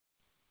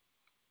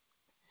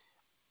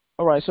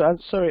All right. So,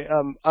 sorry.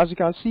 As you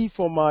can see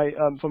from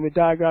the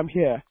diagram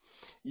here,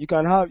 you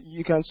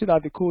can see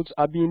that the codes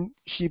are being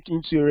shipped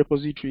into a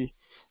repository.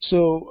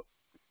 So,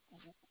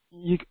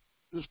 you,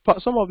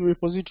 some of the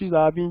repositories that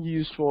are being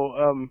used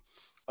for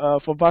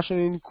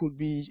versioning could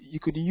be,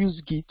 you could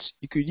use Git,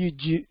 you could use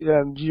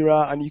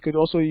Jira, and you could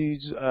also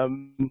use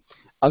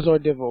Azure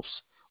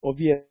DevOps, or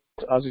VSTS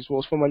as it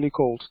was formerly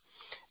called.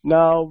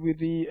 Now, with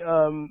the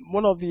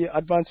one of the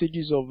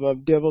advantages of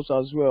DevOps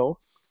as well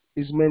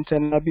is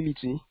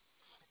maintainability.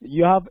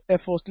 You have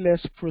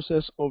effortless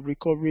process of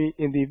recovery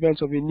in the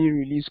event of a new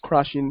release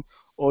crashing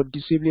or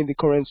disabling the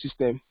current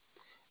system.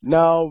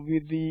 Now,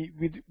 with the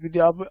with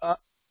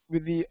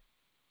the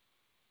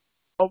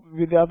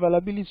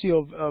availability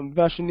of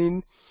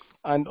versioning,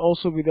 and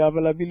also with the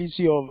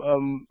availability of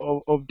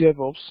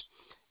DevOps,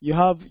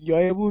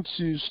 you're able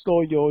to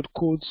store your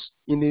codes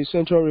in a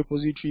central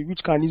repository,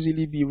 which can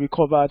easily be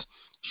recovered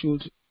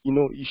should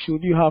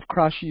should you have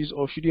crashes,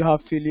 or should you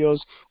have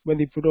failures when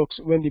the product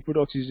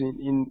is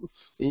in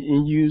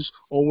use,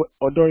 or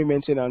during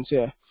maintenance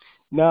here.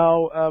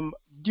 Now,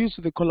 due to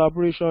the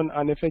collaboration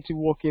and effective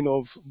working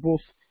of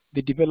both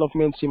the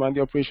development team and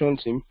the operation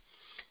team,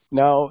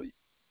 now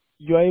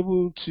you are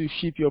able to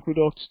ship your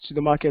product to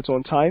the market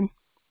on time.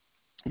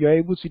 You are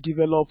able to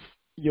develop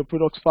your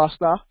product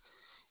faster.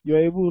 You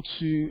are able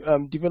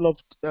to develop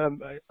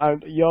and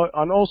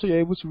also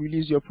you're able to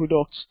release your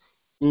products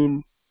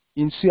in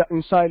in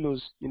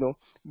silos. In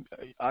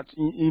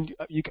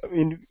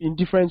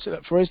different.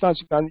 For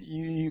instance,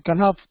 you can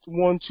have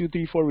 1, 2,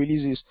 3, 4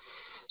 releases.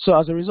 So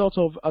as a result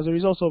of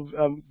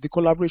the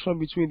collaboration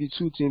between the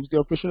two teams, the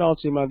operational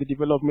team and the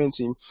development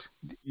team,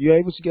 you're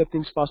able to get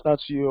things faster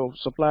to your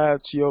supplier,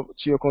 to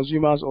your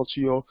consumers, or to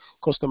your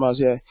customers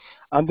here.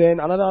 And then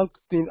another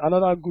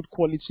good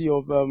quality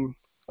of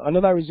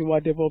another reason why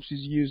DevOps is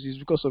used is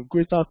because of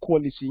greater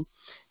quality.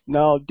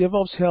 Now,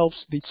 DevOps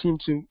helps the team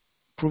to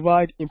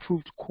provide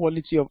improved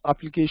quality of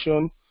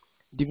application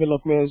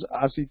developments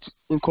as it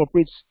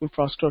incorporates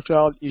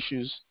infrastructural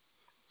issues.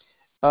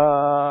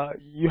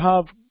 You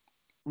have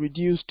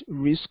reduced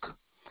risk.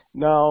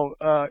 Now,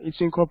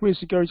 it incorporates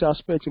security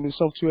aspects in the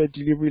software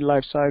delivery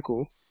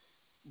lifecycle.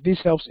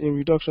 This helps in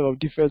reduction of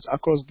defects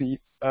across the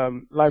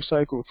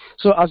lifecycle.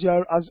 So, as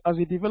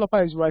a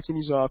developer is writing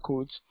these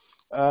codes,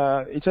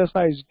 a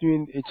tester is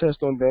doing a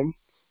test on them.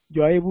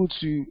 You are able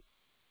to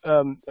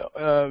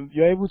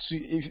you're able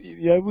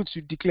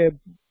to declare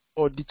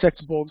or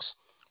detect bugs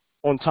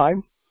on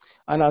time.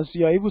 And as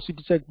you are able to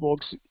detect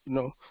bugs,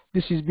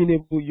 this is being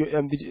able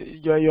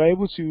you're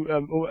able to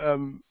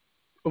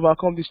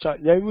overcome this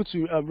challenge. You're able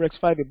to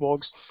rectify the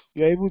bugs.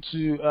 You're able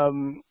to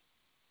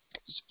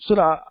so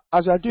that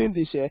as you're doing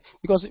this here,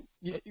 because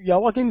you're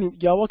working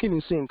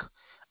in sync,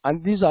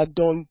 and things are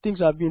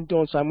being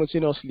done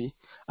simultaneously,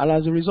 and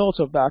as a result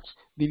of that,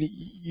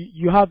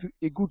 you have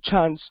a good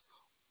chance.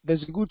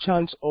 There's a good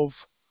chance of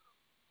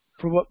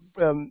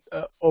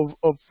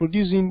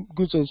producing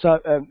goods and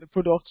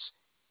products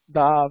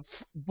that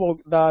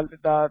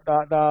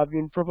have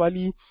been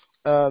properly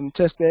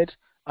tested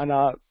and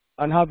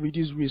have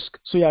reduced risk.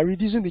 So you are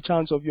reducing the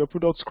chance of your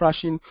products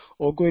crashing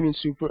or going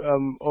into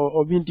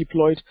or being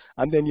deployed,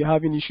 and then you're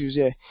having issues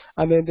here.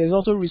 And then there's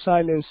also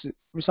resiliency.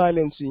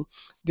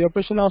 The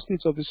operational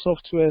state of the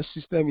software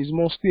system is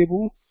more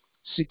stable,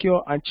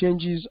 secure, and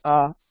changes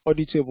are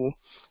auditable.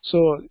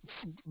 So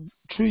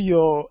through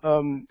your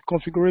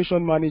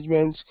configuration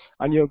management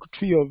and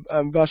through your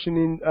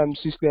versioning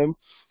system,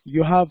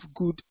 you have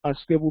good and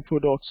stable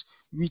products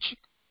which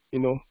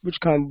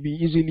can be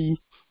easily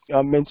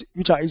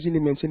which are easily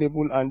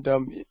maintainable and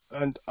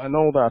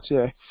all that,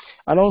 yeah.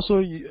 And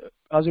also,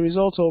 as a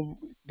result of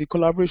the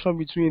collaboration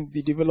between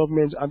the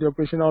development and the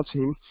operational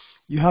team,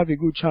 you have a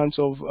good chance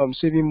of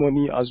saving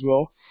money as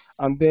well.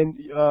 And then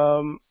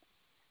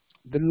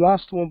the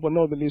last one, but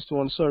not the least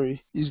one,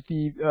 sorry, is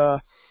the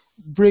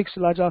breaks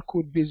larger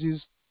code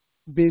bases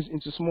based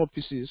into small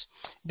pieces.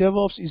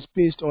 DevOps is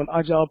based on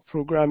agile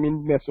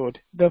programming method.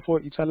 Therefore,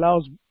 it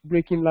allows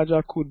breaking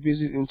larger code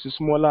bases into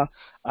smaller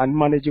and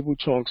manageable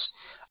chunks.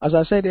 As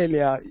I said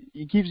earlier,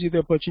 it gives you the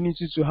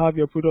opportunity to have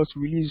your products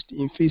released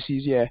in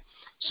phases here.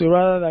 So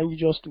rather than you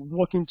just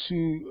working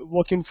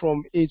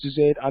from A to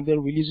Z and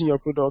then releasing your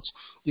products,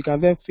 you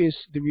can then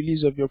phase the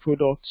release of your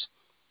products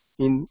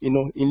in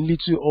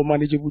little or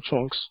manageable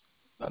chunks,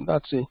 and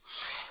that's it.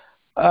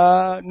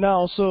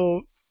 Now,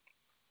 so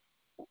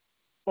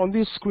on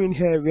this screen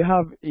here, we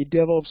have a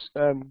DevOps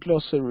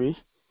glossary.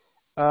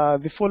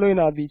 The following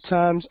are the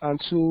terms and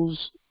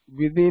tools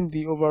within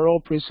the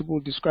overall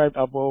principle described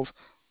above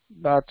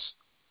that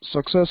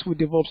successful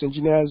DevOps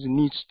engineers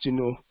need to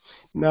know.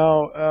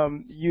 Now,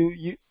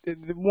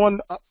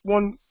 one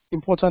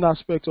important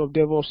aspect of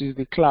DevOps is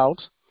the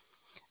cloud,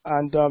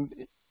 and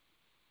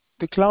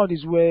the cloud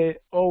is where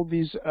all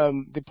these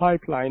the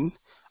pipeline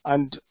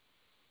and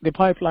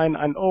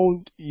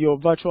all your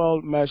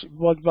virtual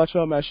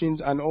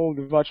machines and all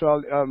the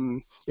virtual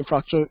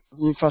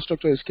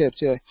infrastructure is kept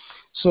here.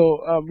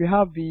 So we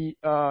have the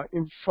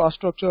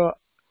infrastructure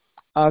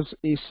as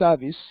a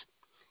service.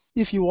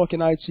 If you work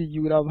in IT,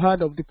 you would have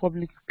heard of the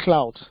public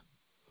cloud.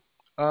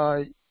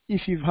 Uh,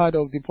 if you've heard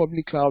of the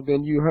public cloud,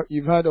 then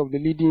you've heard of the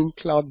leading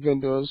cloud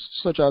vendors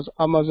such as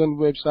Amazon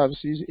Web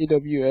Services,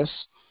 AWS,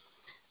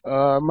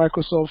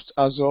 Microsoft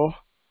Azure,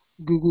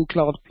 Google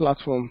Cloud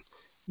Platform.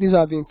 These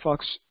are the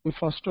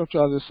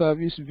infrastructure as a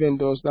service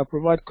vendors that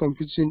provide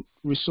computing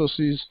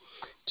resources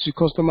to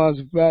customers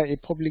via a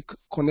public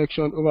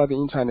connection over the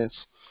internet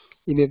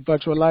in a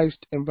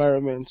virtualized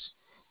environment.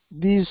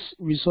 These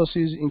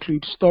resources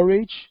include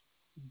storage,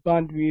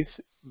 bandwidth,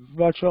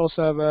 virtual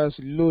servers,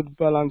 load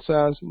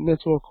balancers,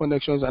 network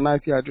connections, and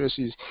IP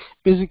addresses.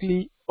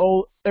 Basically,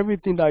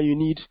 everything that you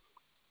need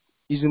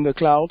is in the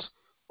cloud.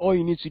 All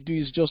you need to do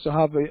is just to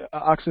have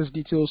access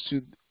details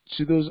to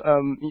those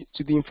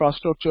to the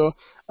infrastructure,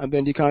 and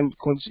then you can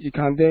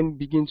then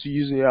begin to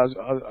use it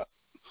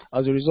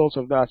as a result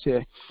of that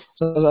here.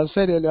 So as I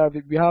said earlier,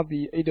 we have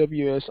the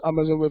AWS,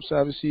 Amazon Web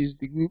Services,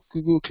 the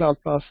Google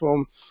Cloud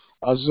Platform,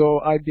 Azure,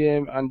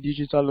 IBM, and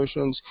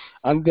DigitalOcean,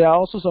 and there are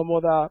also some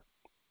other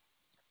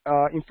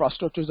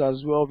infrastructures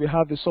as well. We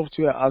have the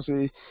software as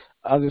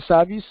a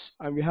service,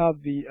 and we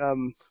have the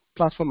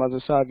platform as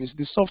a service.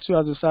 The software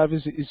as a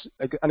service is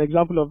an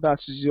example of that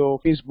is your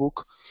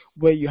Facebook,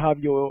 where you have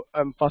your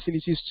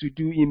facilities to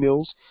do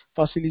emails,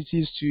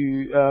 facilities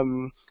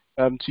to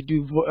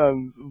do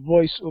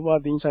voice over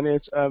the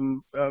internet,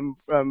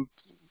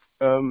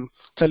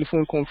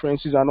 telephone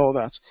conferences, and all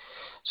that.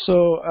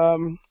 So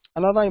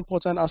another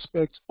important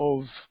aspect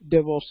of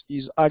DevOps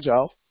is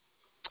Agile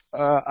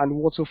and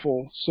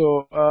waterfall.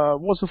 So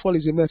waterfall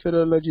is a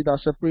methodology that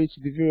separates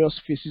the various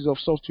phases of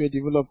software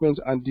development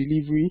and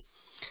delivery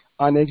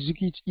and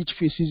executes each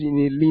phases in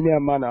a linear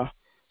manner.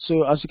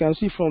 So as you can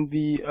see from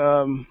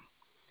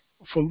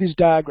this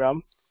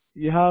diagram,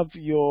 you have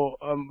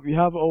we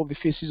have all the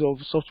phases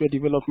of software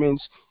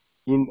development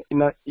in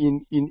a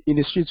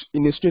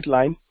straight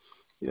line.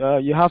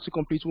 You have to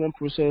complete one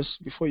process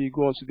before you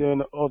go on to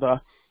the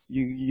other.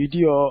 You do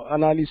your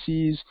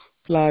analysis,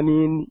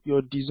 planning,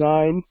 your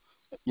design,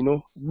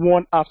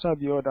 one after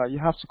the other. You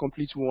have to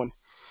complete one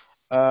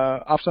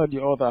after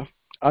the other.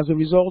 As a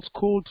result,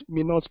 code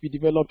may not be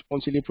developed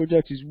until a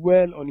project is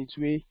well on its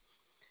way,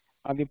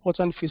 and the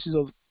important phases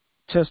of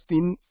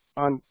testing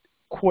and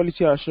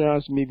quality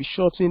assurance may be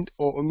shortened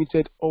or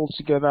omitted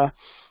altogether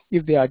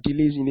if there are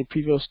delays in a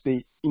previous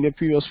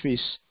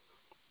phase.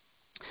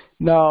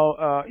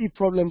 Now, if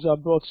problems are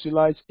brought to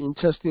light in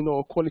testing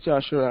or quality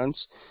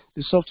assurance,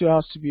 the software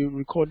has to be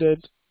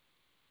recorded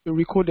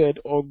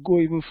or go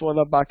even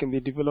further back in the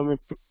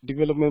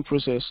development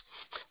process.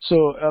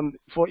 So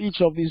for each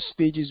of these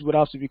stages would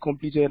have to be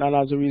completed, and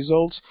as a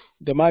result,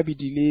 there might be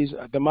delays,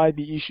 there might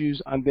be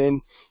issues, and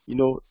then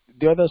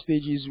the other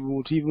stages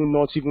would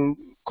not even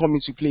come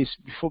into place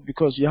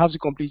because you have to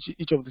complete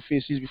each of the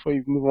phases before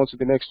you move on to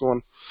the next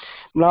one.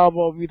 Now,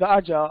 but with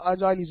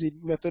Agile is a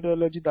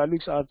methodology that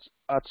looks at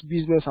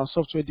business and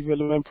software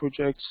development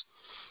projects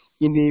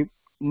in a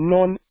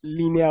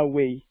non-linear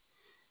way.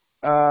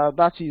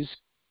 That is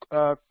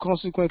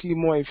consequently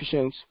more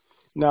efficient.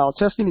 Now,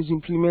 testing is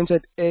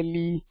implemented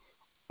early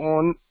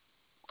on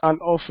and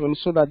often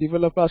so that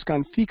developers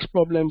can fix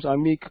problems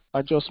and make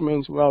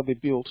adjustments while they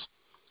build,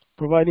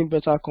 providing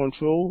better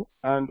control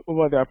and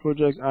over their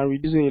projects and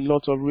reducing a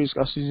lot of risk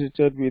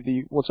associated with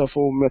the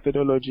waterfall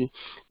methodology.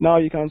 Now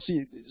you can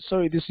see,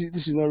 sorry, this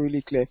is not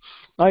really clear.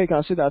 Now you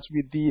can see that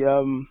with the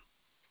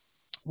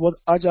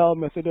Agile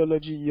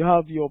methodology, you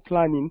have your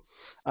planning,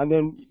 and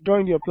then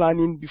during your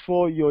planning,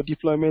 before your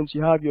deployment,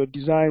 you have your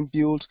design,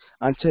 build,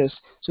 and test.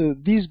 So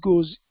this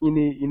goes in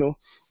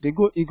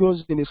it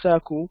goes in a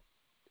circle,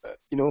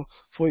 and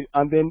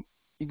then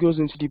it goes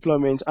into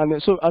deployment. And then,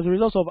 so as a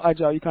result of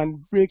Agile, you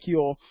can break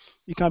your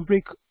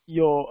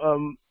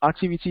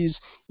activities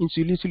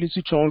into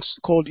little chunks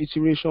called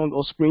iteration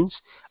or sprints,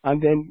 and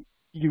then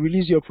you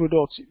release your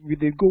product with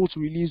the goal to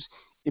release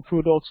a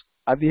product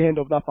at the end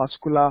of that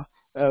particular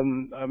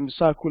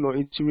cycle or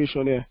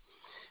iteration here.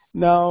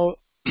 Now,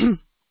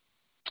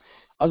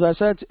 as I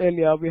said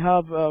earlier, we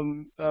have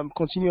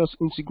continuous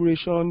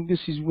integration. This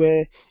is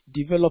where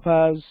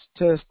developers,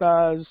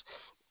 testers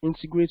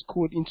integrate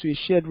code into a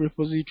shared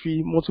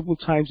repository multiple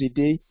times a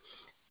day,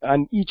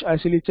 and each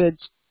isolated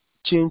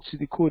change to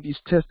the code is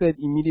tested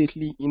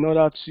immediately in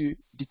order to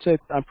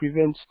detect and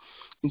prevent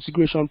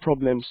integration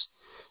problems.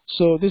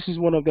 So this is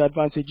one of the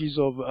advantages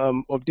of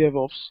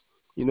DevOps.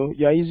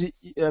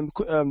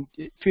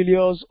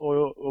 Failures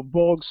or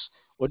bugs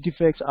or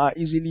defects are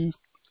easily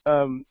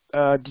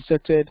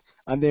detected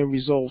and then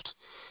resolved.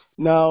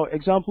 Now,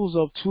 examples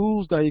of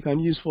tools that you can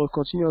use for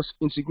continuous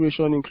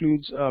integration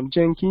includes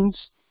Jenkins,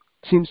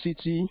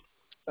 TeamCity,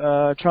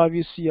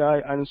 Travis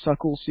CI, and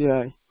Circle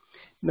CI.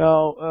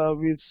 Now,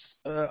 with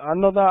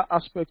another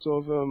aspect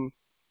of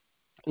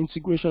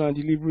integration and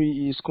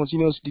delivery is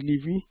continuous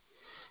delivery.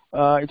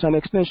 It's an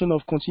extension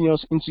of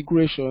continuous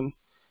integration,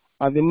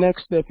 and the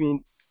next step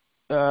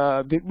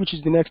which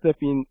is the next step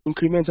in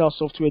incremental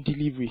software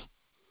delivery.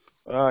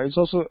 It's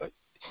also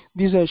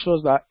This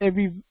ensures that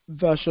every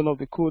version of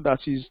the code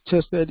that is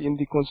tested in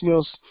the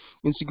continuous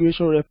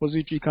integration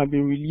repository can be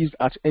released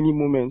at any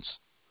moment.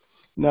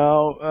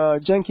 Now,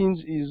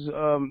 Jenkins is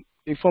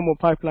a form of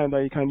pipeline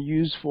that you can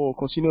use for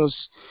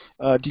continuous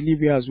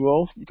delivery as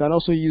well. You can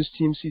also use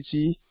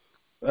TeamCity,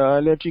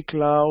 Electric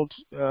Cloud,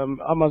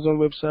 Amazon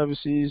Web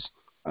Services,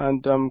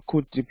 and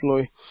Code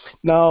Deploy.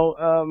 Now,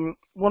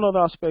 one other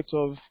aspect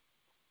of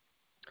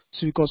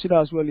to consider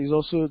as well is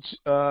also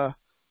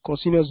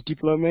continuous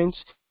deployment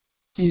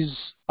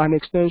is an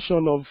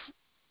extension of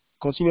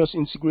continuous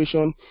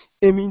integration,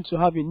 aiming to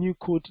have a new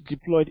code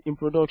deployed in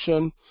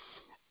production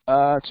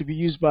to be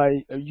used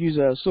by a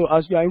user. So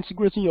as you are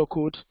integrating your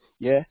code,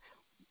 yeah,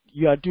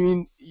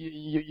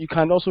 you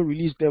can also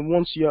release them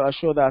once you are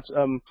sure that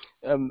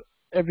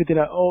everything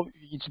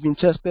it's been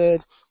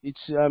tested,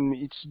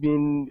 it's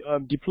been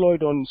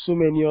deployed on so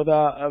many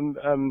other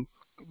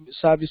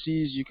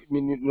services.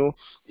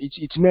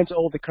 It met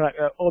all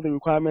the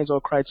requirements or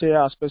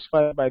criteria as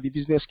specified by the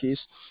business case.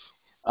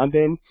 And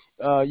then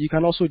you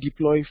can also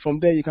deploy from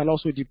there. You can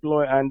also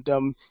deploy, and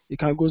it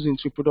can goes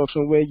into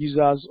production where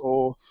users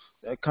or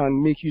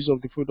can make use of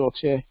the product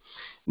here.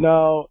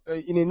 Now,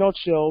 in a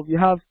nutshell, we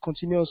have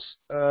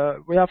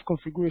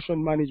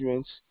configuration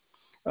management,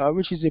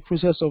 which is a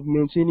process of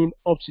maintaining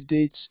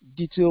up-to-date,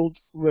 detailed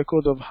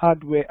record of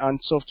hardware and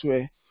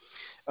software,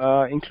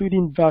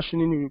 including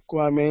versioning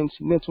requirements,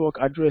 network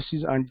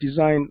addresses, and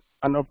design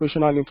and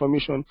operational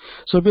information.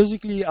 So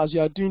basically, as you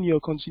are doing your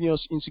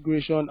continuous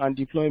integration and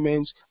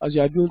deployment, as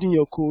you are building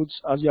your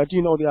codes, as you are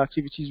doing all the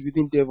activities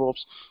within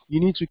DevOps, you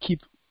need to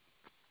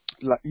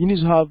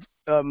have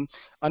an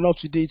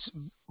up-to-date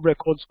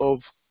records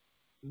of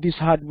these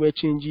hardware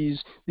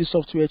changes, these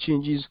software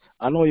changes,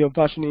 and all your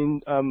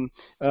versioning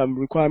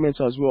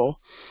requirements as well,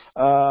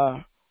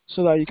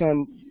 so that you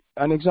can.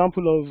 An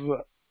example of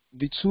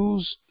the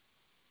tools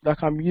that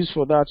can be used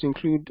for that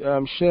include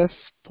Chef,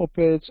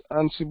 Puppet,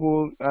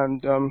 Ansible,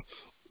 and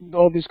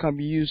all this can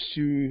be used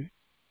to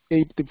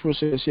aid the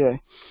process here.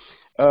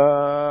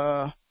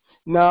 Now,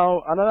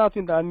 another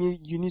thing that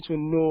you need to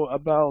know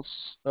about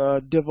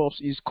DevOps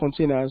is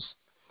containers.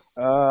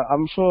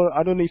 I'm sure,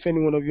 I don't know if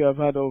any one of you have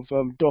heard of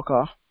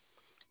Docker.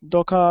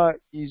 Docker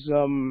is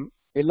a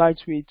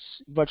lightweight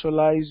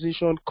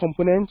virtualization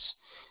component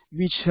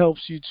which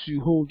helps you to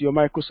hold your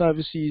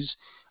microservices,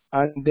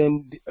 and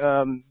then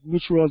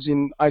which runs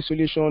in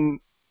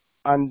isolation,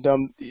 and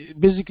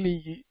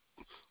basically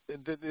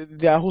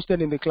they are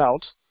hosted in the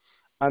cloud,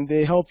 and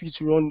they help you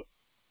to run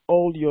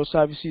all your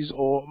services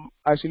or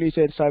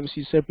isolated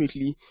services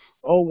separately,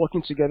 all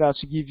working together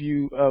to give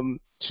you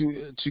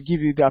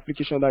the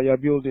application that you are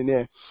building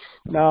here.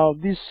 Now,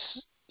 they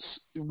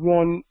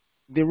run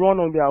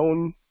on their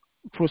own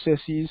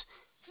processes,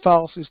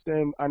 file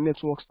system, and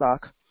network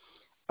stack,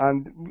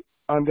 and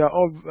they are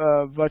all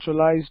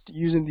virtualized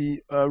using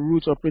the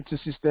root operating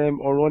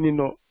system or running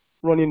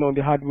on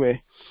the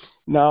hardware.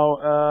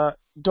 Now,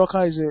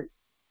 Docker is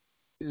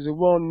a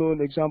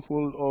well-known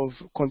example of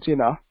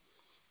container.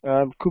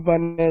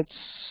 Kubernetes,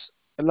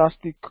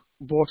 Elastic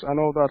Box, and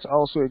all that are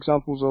also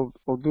examples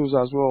of those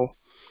as well.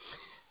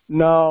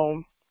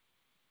 Now,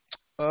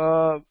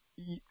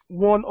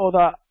 one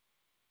other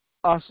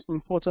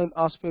important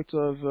aspect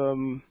of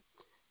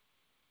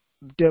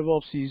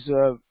DevOps is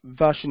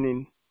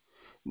versioning.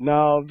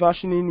 Now,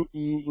 versioning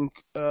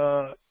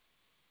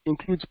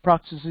includes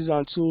practices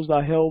and tools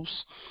that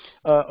helps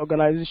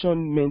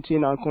organization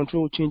maintain and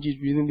control changes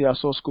within their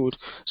source code.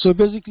 So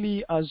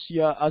basically, as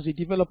a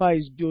developer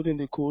is building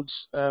the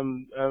codes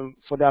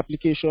for the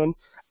application,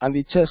 and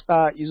the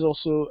tester is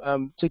also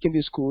taking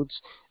these codes,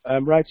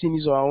 writing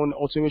his own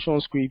automation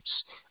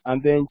scripts,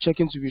 and then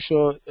checking to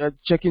ensure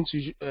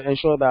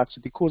that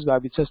the codes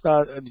that the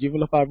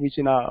developer have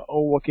written are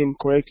all working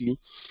correctly.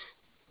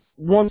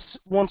 Once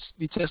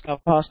the test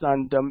have passed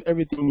and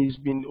everything is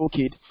been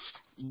okayed,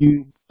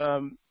 you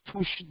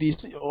push this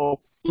up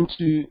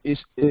into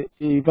a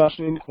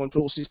versioning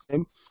control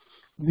system,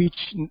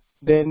 which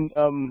then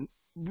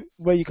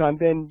where you can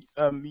then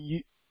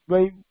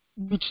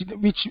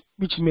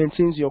which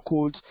maintains your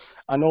code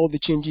and all the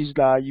changes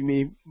that you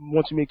may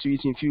want to make to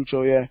it in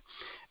future. Yeah.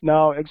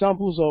 Now,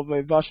 examples of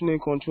versioning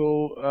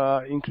control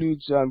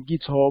includes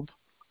GitHub,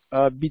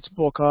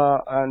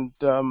 Bitbucket, and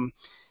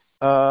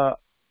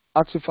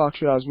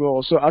Artifactory as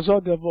well. So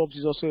Azure DevOps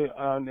is also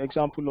an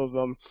example of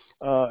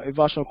a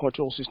version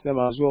control system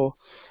as well.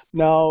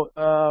 Now,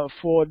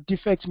 for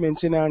defect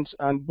maintenance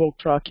and bug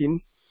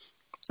tracking,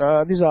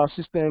 these are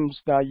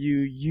systems that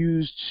you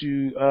use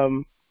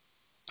to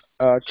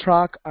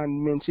track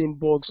and maintain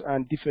bugs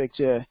and defects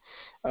here.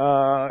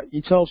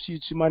 It helps you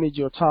to manage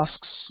your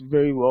tasks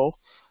very well,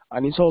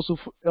 and it also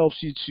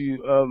helps you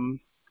to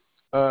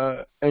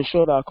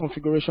ensure that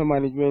configuration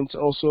management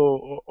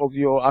also of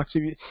your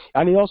activity,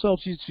 and it also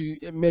helps you to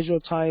measure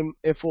time,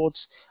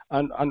 efforts,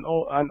 and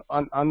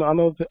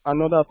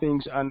other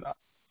things and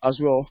as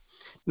well.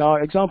 Now,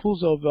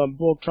 examples of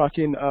bug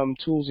tracking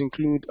tools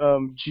include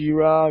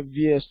Jira,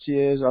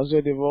 VSTS,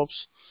 Azure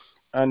DevOps,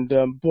 and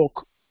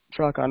bug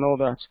track and all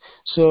that.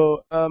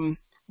 So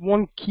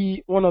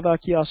one other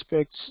key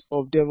aspect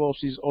of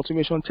DevOps is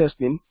automation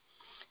testing.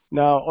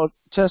 Now,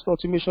 test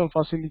automation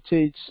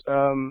facilitates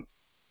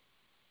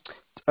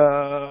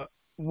uh,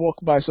 work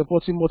by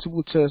supporting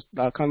multiple tests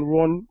that can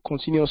run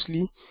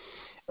continuously.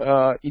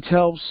 It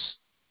helps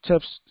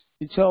tests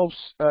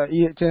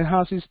it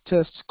enhances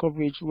test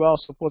coverage while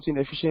supporting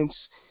efficient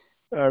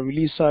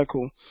release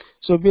cycle.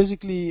 So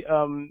basically,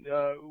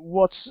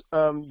 what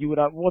you would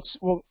have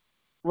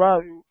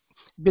well,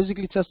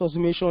 basically test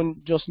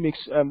automation just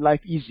makes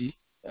life easy.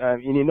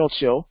 In a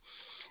nutshell,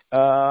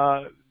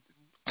 uh,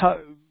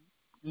 ta-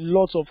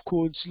 lots of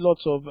codes,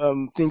 lots of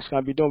things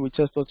can be done with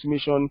test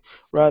automation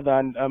rather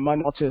than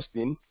manual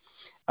testing.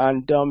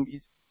 And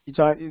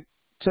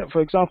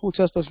for example,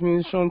 test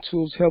automation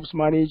tools helps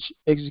manage,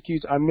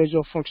 execute, and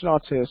measure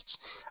functional tests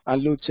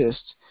and load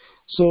tests.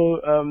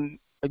 So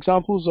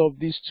examples of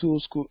these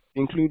tools could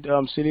include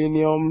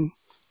Selenium,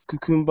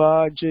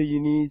 Cucumber,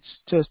 JUnit,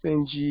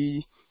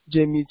 TestNG,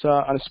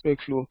 JMeter, and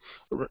SpecFlow.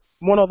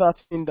 One other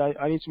thing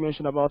that I need to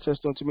mention about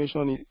test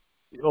automation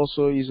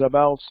also is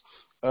about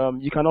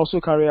you can also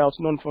carry out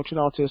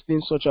non-functional testing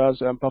such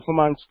as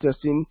performance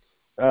testing,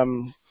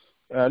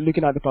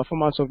 looking at the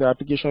performance of the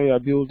application you are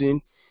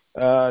building,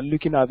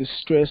 looking at the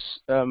stress,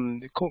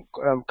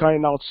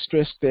 carrying out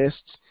stress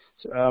tests,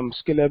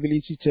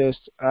 scalability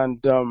tests,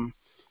 and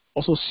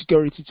also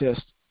security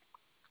tests,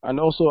 and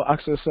also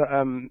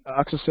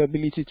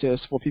accessibility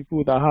tests for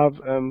people that have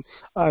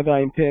either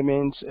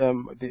impairments,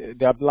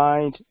 they are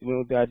blind,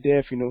 they are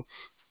deaf.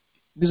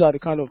 These are the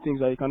kind of things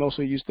that you can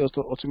also use test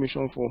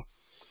automation for.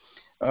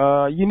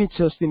 Unit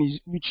testing,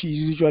 which is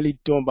usually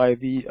done by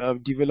the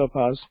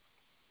developers,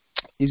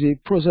 is a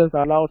process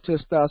that allows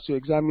testers to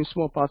examine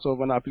small parts of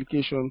an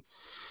application,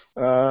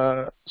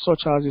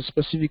 such as a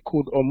specific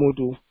code or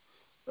module.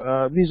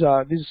 These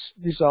are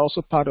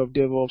also part of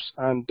DevOps,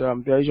 and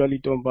they are usually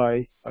done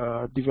by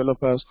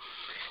developers.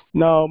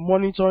 Now,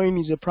 monitoring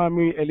is a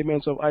primary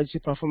element of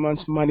IT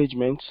performance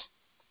management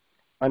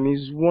and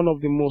is one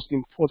of the most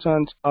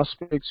important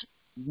aspects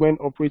when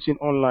operating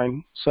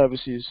online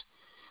services.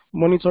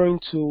 Monitoring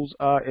tools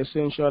are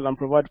essential and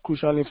provide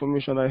crucial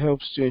information that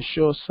helps to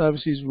ensure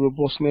services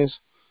robustness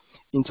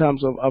in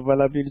terms of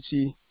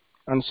availability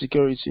and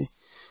security.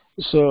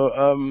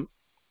 So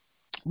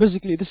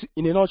basically, this,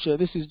 in a nutshell,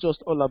 this is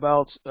just all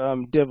about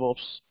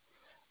DevOps.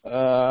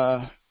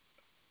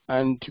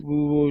 And we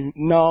will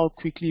now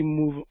quickly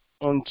move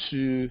on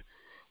to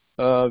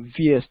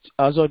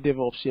Azure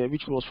DevOps here,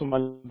 which was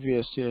formerly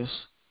VSTS.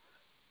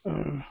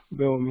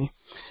 Bear with me.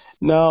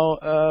 Now,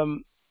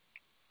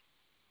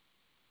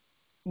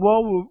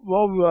 what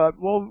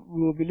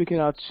we'll be looking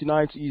at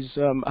tonight is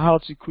how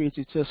to create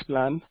a test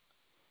plan,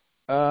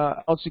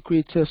 how to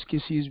create test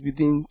cases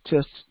within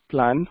test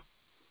plan,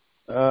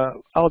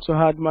 how to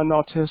add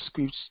manual test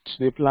scripts to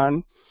the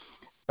plan,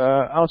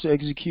 how to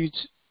execute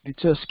the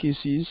test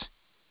cases,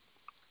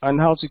 and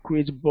how to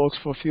create bugs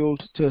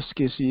fulfilled test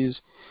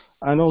cases,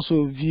 and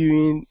also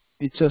viewing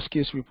the test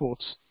case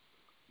reports.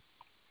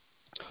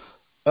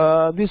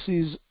 This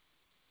is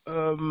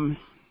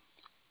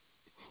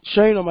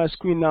showing on my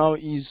screen now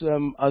is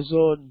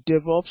Azure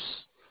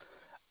DevOps,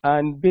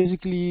 and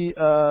basically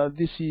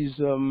this is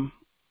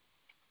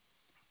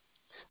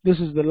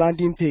the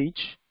landing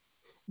page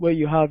where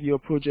you have your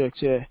project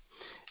here.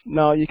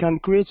 Now you can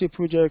create a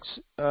project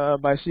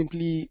by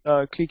simply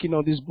clicking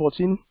on this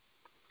button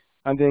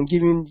and then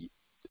giving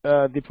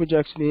the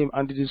project's name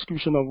and the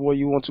description of what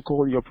you want to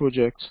call your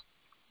project.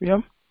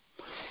 Yeah.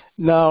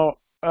 Now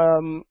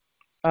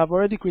I've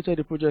already created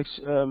a project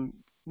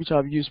which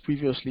I've used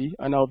previously,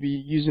 and I'll be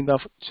using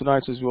that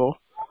tonight as well.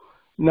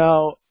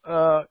 Now,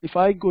 if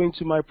I go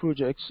into my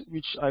project,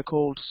 which I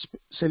called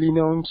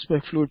Selenium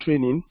SpecFlow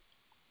Training,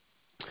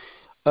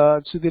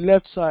 to the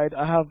left side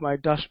I have my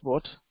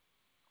dashboard,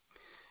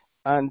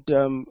 and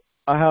on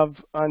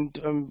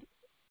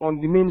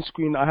the main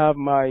screen I have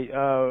my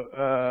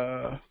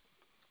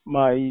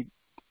my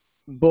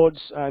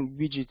boards and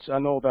widgets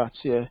and all that.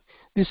 Yeah,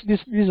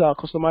 these are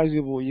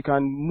customizable. You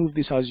can move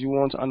this as you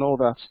want and all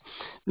that.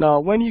 Now,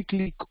 when you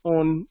click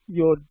on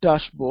your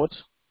dashboard,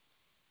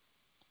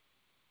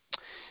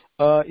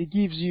 it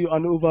gives you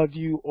an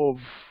overview of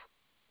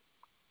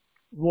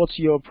what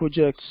your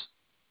project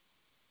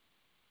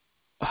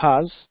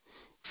has.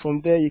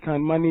 From there, you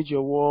can manage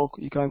your work.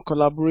 You can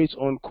collaborate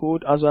on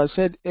code. As I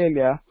said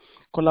earlier,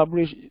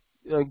 collaboration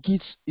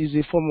Git is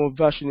a form of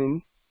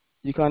versioning.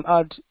 You can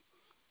add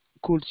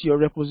code to your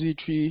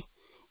repository.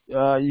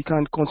 You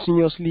can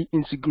continuously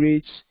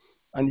integrate,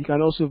 and you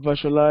can also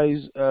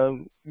visualize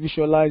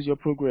your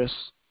progress.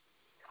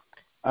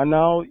 And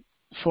now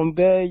from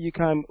there you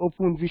can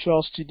open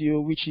Visual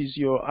Studio, which is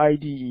your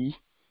IDE,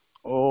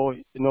 or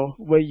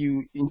where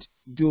you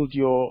build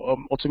your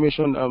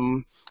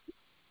automation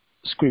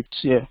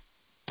scripts here.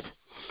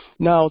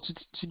 Now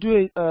to do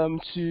it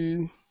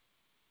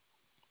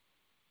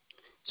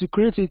to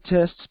create a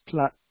test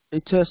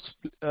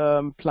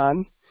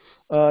plan,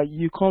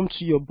 you come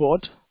to your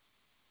board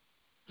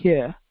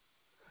here,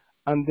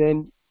 and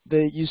then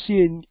you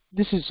see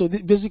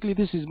basically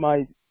this is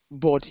my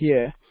board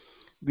here.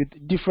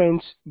 with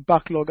different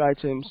backlog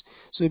items.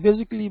 So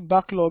basically,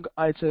 backlog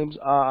items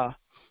are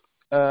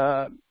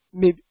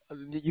maybe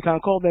you can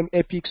call them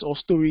epics or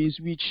stories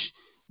which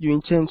you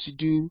intend to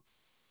do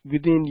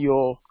within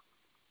your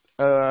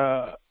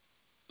uh,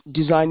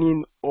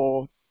 designing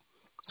or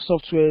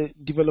software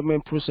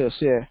development process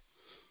here.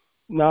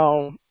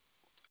 Now,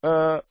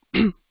 uh,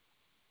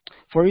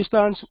 for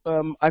instance,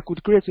 I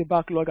could create a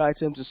backlog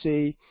item to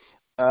say,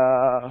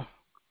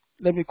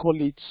 let me call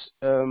it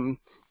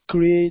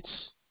create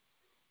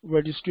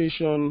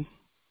registration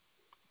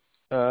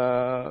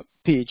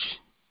page.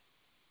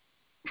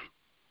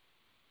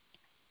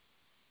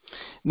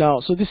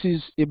 Now, so this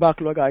is a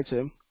backlog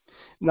item.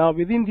 Now,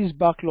 within this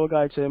backlog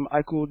item,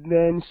 I could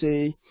then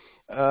say,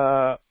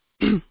 I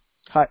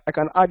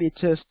can add a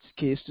test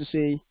case to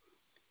say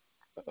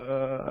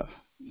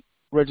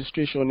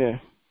registration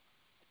here.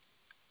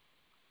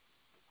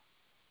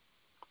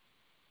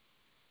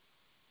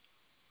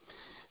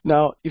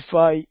 Now, if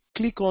I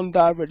click on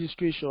that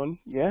registration,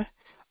 yeah,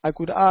 I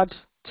could add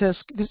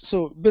test.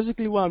 So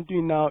basically, what I'm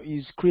doing now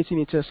is creating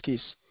a test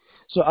case.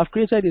 So I've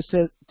created a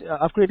set.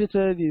 I've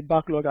created the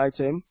backlog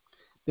item.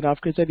 Then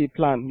I've created a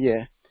plan,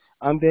 yeah,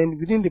 and then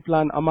within the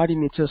plan, I'm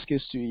adding a test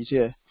case to it,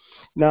 yeah.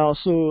 Now,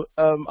 so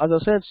as I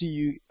said to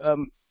you,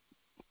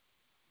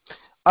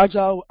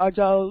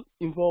 agile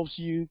involves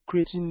you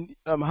creating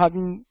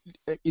having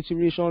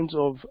iterations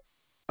of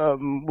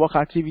work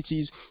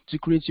activities to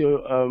create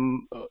your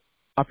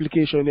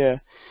application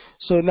here.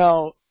 So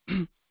now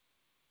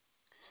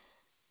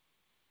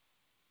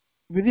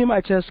within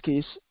my test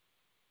case,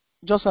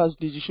 just as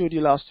did you showed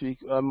you last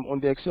week on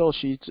the Excel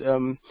sheet,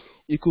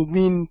 it could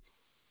mean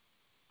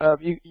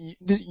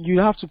you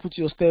have to put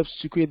your steps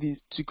to create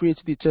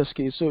the test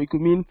case. So it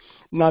could mean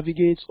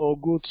navigate or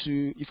go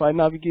to. If I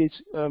navigate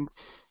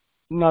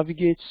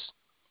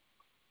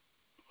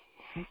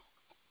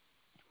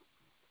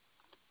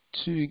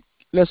to,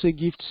 let's say,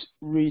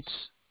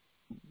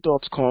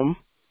 giftrate.com,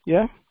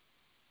 yeah.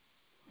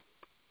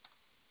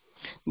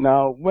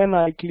 Now when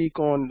I click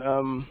on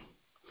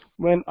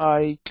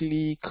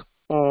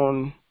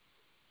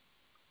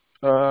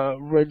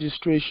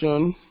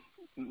registration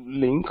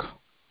link,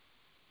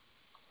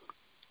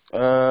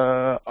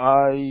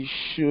 I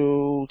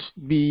should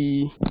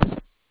be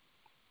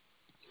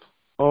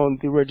on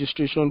the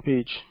registration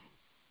page.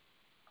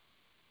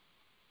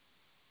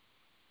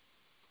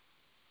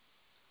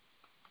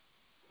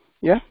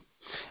 Yeah,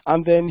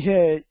 and then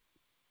here,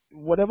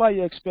 whatever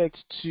you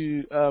expect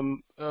to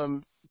come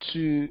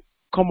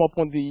up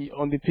on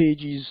the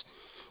page is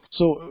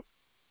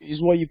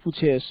what you put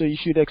here. So you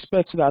should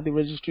expect that the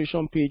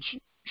registration page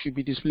should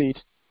be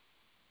displayed.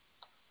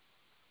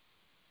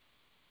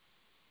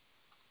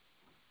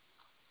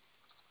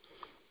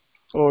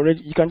 Or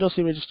you can just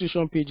say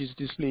registration page is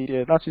displayed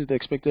here. That is the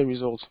expected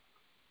result.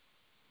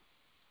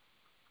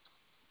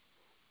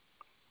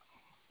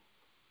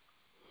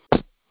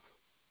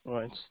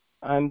 Right.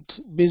 And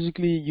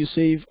basically you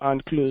save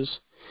and close.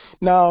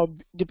 Now,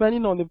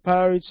 depending on the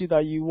priority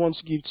that you want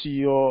to give to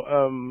your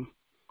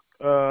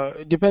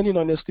depending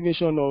on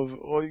estimation of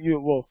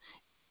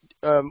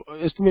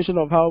estimation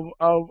of how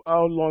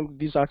long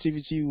this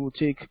activity will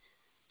take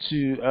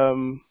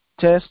to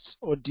test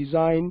or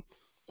design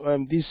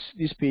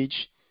this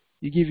page,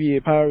 you give it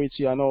a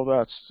priority and all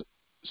that.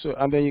 So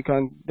and then you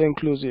can then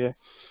close it.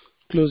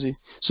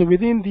 So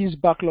within this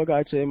backlog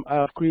item, I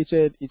have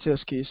created a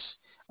test case,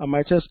 and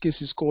my test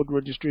case is called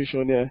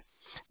registration here.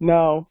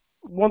 Now,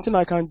 one thing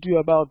I can do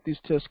about this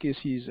test case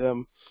is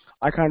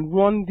I can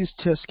run this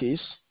test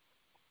case.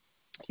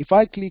 If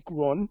I click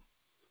run,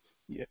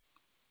 yeah,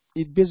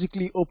 it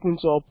basically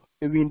opens up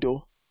a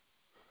window.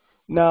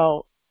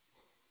 Now,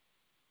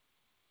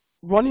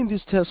 running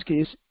this test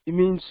case, it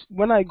means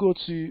when I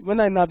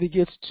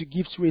navigate to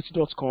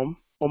giftrate.com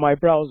on my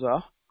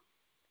browser,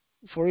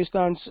 for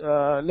instance,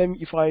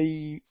 if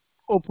I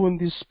open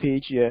this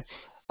page here,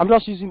 I'm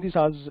just using this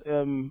as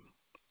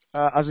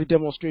a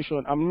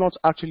demonstration. I'm not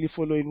actually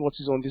following what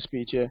is on this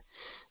page here.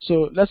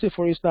 So let's say,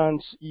 for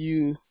instance,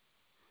 you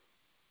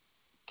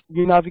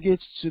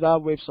navigate to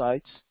that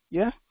website.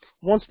 Yeah.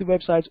 Once the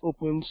website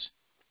opens,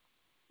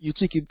 you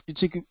tick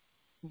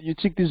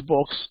this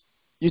box.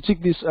 You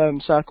tick this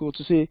circle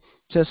to say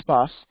test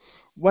pass.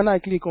 When I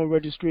click on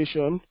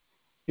registration,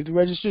 if the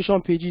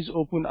registration page is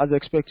open as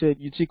expected,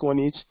 you tick on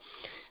it.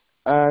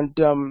 And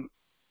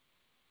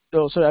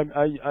oh, sorry,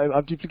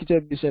 I've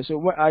duplicated this here. So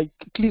when I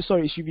click,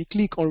 sorry, it should be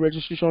click on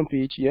registration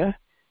page. Yeah.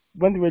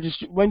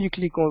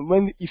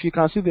 If you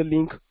can see the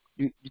link,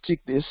 you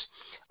tick this,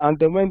 and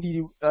then when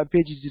the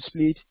page is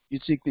displayed, you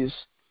tick this.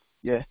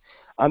 Yeah,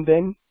 and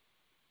then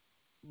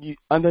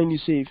you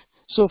save.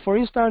 So for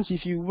instance,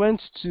 if you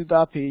went to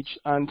that page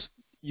and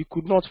you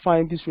could not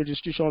find this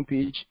registration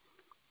page,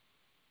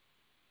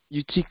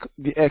 you tick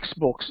the X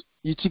box.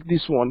 You tick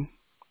this one.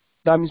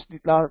 That means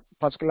that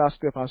particular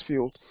step has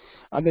failed.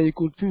 And then you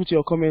could put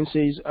your comment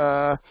says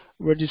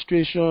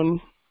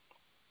registration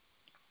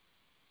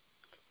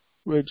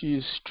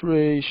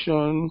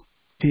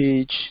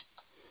page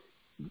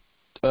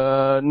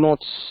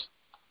not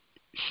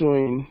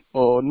showing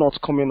or not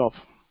coming up,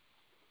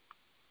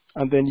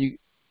 and then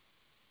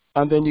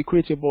you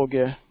create a bug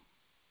here,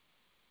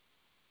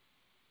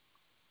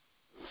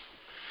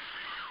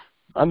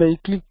 and then you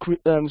click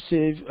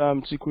save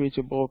to create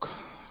a bug.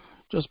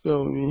 Just bear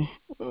with me.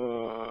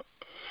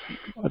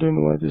 I don't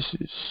know why this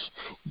is.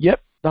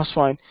 Yep, that's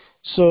fine.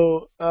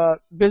 So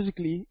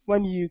basically,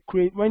 when you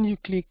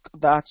click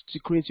that to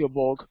create your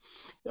bug,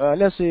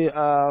 let's say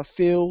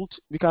failed.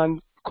 We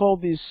can call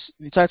this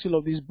the title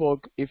of this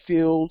bug a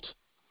failed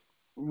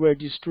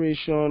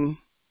registration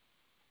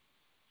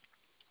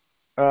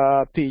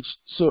page.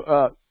 So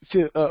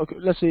okay,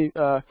 let's say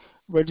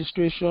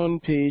registration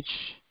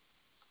page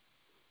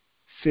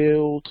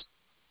failed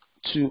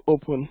to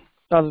open.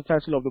 That's the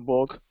title of the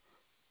bug.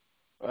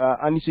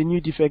 And it's a new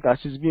defect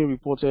that is being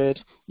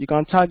reported. You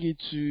can tag it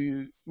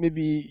to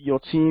maybe your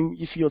team.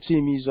 If your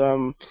team is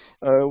a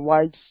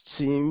white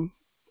team,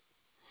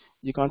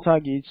 you can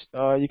tag it.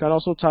 You can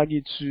also tag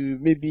it to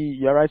maybe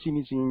you're writing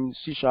it in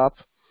C#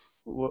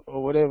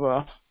 or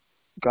whatever.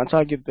 You can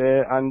tag it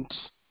there, and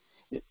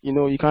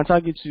you can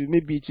tag it to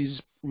maybe it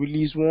is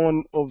release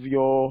 1 of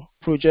your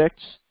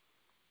projects,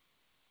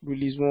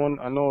 release 1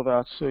 and all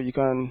that. So you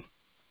can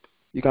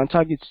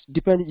tag it.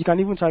 You can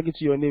even tag it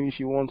to your name if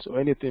you want or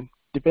anything,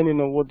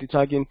 depending on what the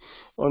tagging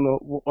on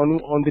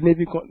the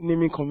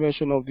naming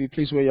convention of the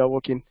place where you are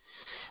working.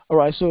 All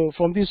right. So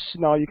from this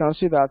now, you can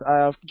see that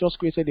I have just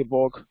created a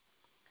bug,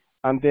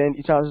 and then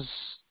it has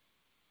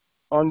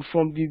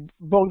from the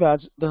bug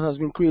that has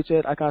been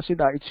created, I can see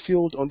that it's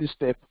failed on this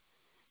step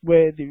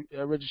where the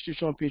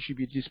registration page should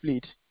be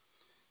displayed.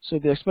 So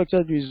the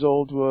expected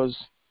result was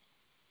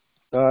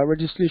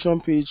registration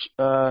page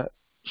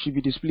should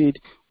be displayed,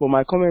 but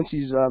my comment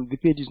is the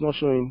page is not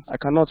showing. I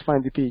cannot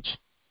find the page.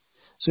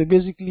 So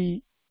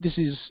basically, this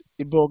is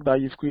a bug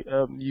that you've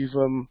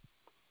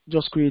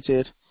just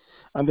created,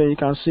 and then you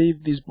can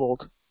save this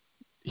bug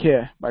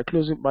here by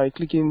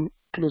clicking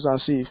close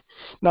and save.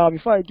 Now,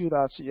 before I do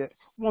that, yeah,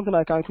 one thing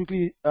I can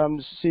quickly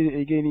say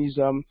again is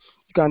you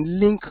can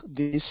link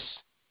this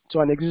to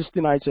an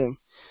existing item.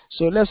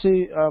 So let's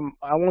say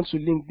I want to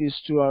link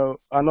this to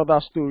another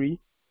story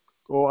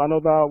or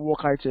another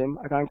work item.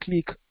 I can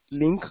click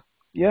link.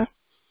 Yeah.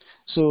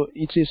 So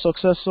it's a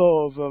successor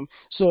of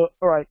so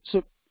all right.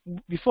 So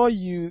before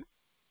you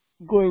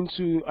go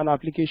into an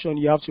application,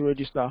 you have to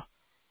register.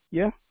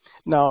 Yeah.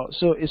 Now,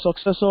 so a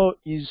successor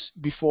is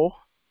before.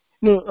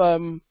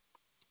 No,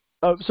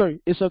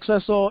 sorry, a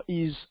successor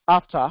is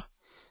after.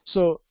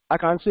 So I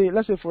can say,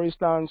 let's say for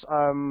instance,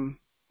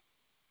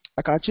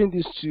 I can change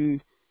this to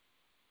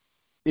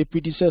a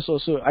predecessor.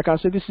 So I can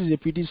say this is a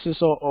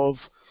predecessor of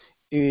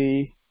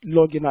a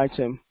login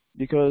item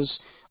because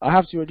I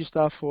have to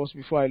register first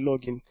before I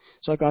log in.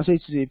 So I can say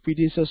it is a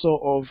predecessor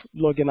of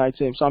login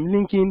item. So I'm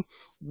linking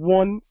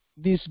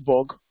this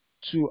bug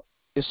to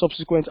a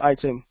subsequent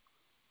item.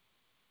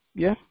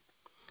 Yeah.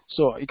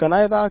 So you can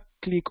either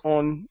click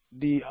on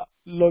the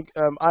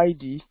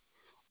ID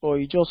or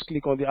you just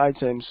click on the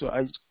item. So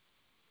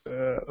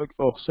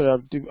oh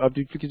sorry, I've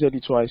duplicated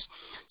it twice.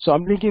 So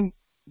I'm linking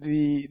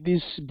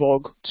this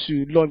bug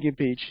to login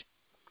page,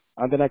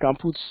 and then I can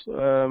put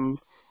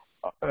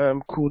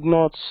could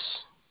not,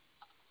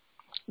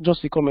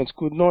 just the comment,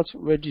 could not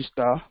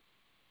register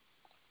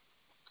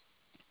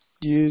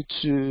due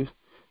to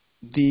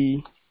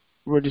the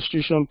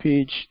registration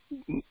page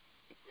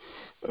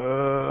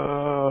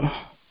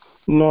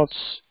not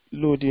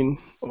loading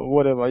or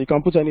whatever. You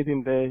can put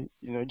anything there,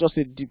 just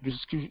a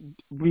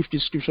brief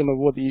description of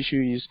what the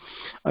issue is,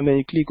 and then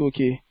you click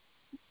OK,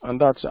 and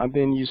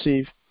then you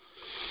save.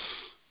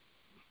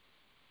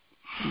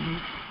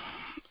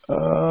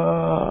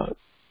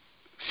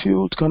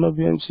 Field cannot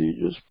be empty.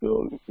 Just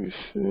build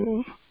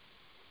field.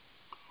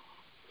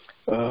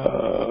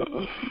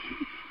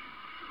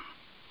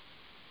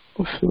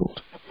 What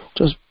field?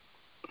 Just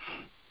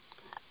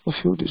what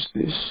field is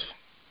this?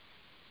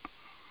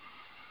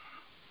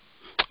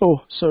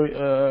 Oh,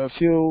 sorry.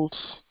 Field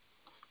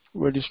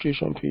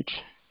registration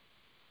page.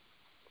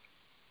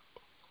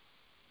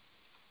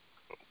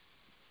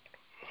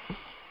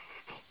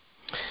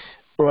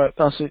 Right,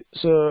 that's it.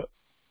 So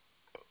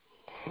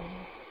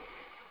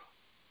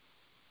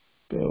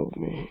build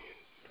me.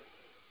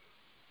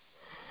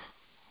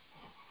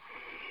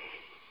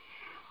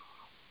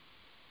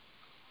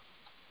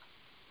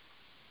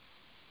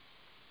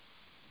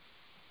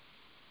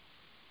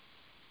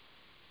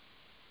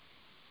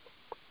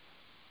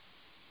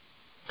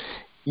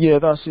 Yeah,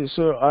 that's it.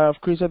 So I have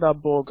created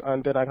that bug,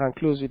 and then I can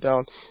close it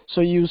down.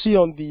 So you see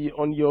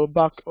on your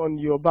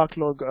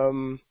backlog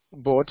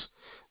board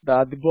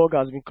that the bug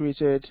has been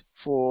created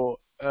for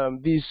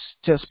this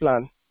test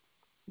plan.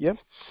 Yeah.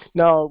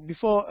 Now,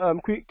 before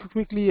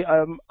quickly,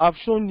 I've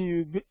shown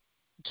you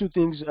two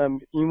things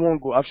in one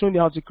go. I've shown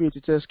you how to create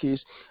a test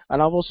case,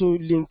 and I've also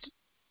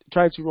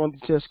tried to run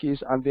the test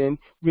case and then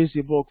raise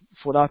the bug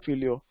for that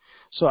failure.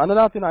 So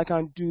another thing I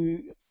can do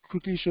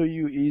quickly show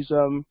you is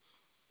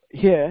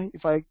here.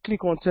 If I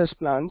click on test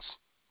plans,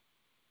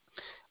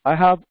 I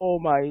have all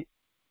my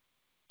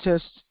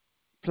test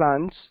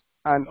plans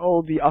and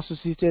all the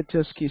associated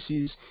test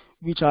cases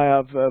which I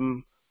have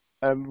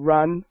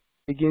run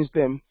against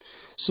them.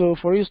 So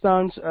for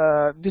instance,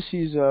 this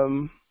is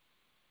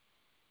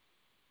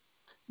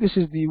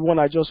the one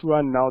I just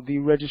ran now, the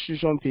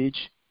registration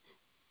page,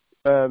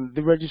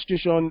 the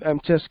registration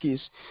test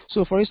case.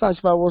 So for instance,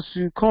 if I was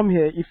to come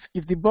here,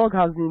 if the bug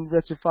has been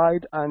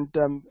rectified and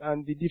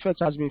the defect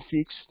has been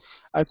fixed,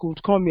 I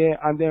could come here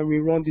and then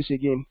rerun this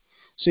again.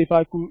 So if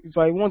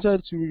I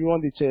wanted to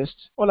rerun the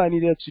test, all I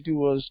needed to do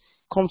was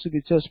come to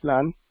the test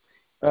plan,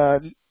 uh,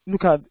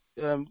 look at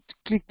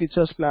click the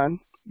test plan,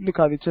 look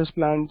at the test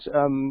plans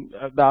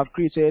that I've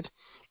created,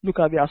 look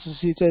at the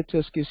associated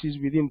test cases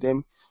within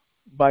them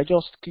by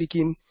just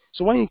clicking.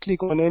 So when you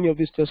click on any of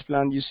these test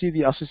plans, you see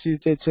the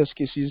associated test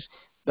cases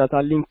that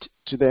are linked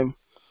to them.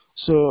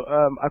 So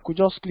I could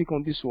just click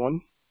on this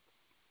one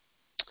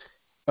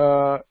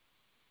uh,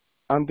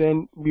 and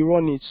then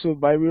rerun it. So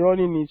by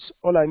rerunning it,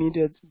 all I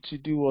needed to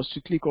do was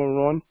to click on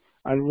run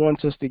and run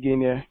test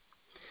again here.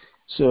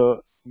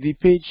 So the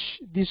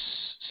page, this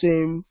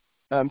same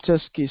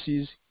test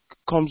cases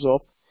comes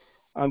up,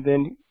 and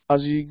then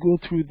as you go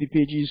through the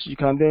pages, you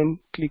can then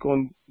click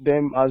on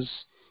them as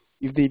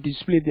if they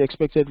display the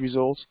expected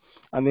results,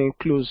 and then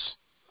close.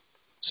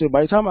 So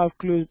by the time I've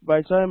closed,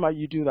 by the time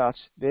you do that,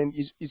 then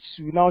it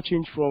will now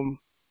change from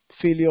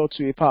failure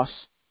to a pass.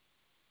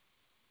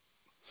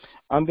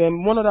 And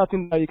then one other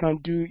thing that you can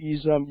do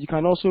is you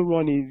can also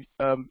run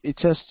a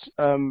test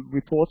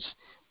report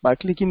by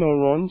clicking on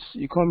runs.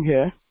 You come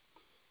here,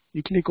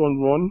 you click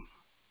on run,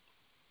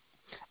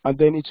 and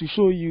then it will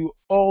show you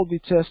all the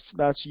tests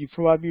that you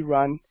probably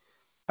ran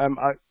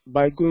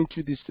by going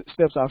through the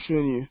steps I've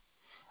shown you.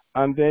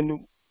 And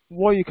then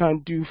what you can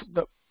do,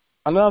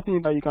 another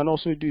thing that you can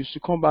also do is to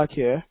come back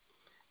here,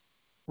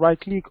 right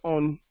click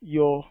on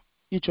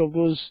each of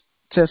those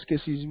test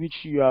cases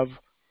which you have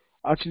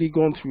actually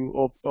gone through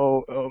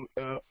or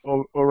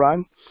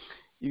ran.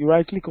 You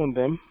right click on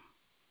them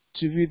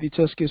to view the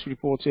test case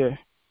report here.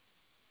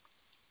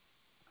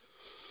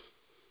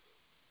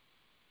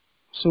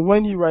 So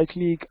when you right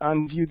click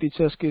and view the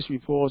test case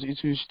report, it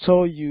will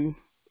tell you,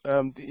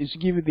 it's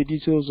give you the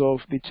details of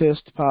the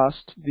test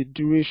passed, the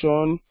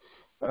duration,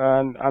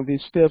 and the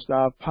steps that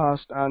are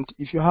passed. And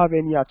if you have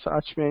any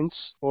attachments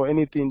or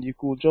anything, you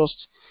could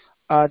just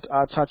add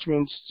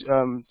attachments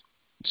to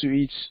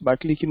it by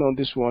clicking on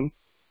this one,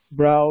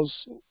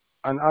 browse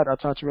and add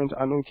attachment,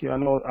 and okay,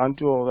 and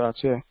do all that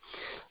here.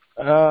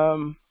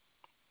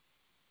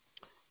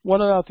 One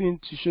other thing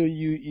to show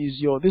you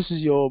is this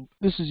is your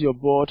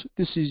board,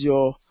 this is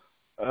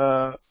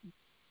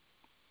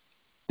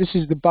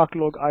the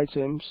backlog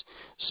items.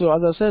 So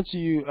as I said to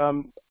you,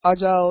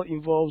 Agile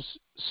involves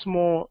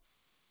small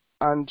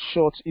and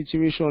short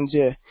iterations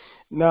here.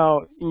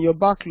 Now in your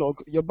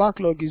backlog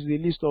is the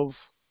list of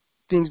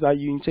things that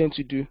you intend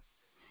to do.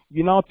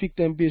 You now pick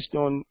them based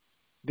on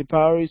the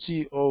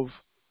priority of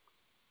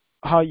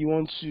how you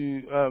want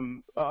to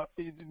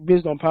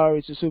based on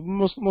priority. So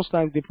most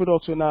times the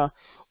product owner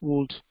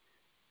would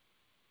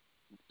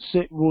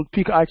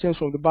pick items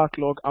from the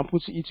backlog and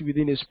put it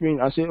within a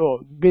sprint and say,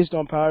 oh, based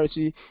on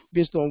priority,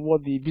 based on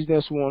what the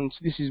business wants,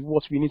 this is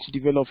what we need to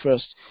develop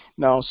first.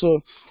 Now,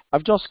 so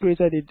I've just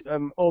created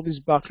all these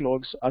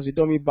backlogs as a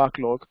dummy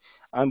backlog,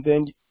 and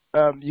then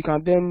you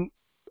can then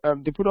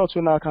the product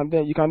owner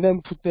you can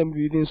then put them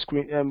within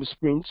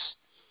sprints,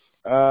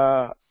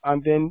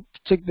 and then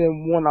take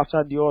them one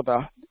after the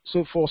other.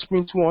 So for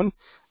sprint one,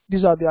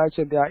 these are the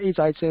items. There are 8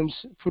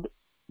 items put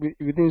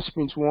within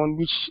sprint one,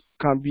 which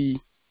can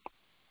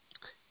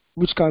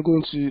go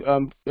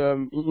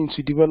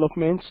into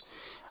development,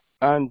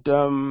 and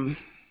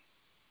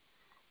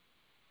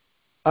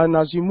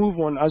as you move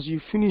on, as you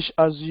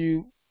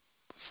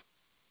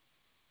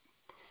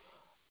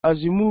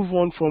move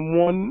on from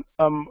one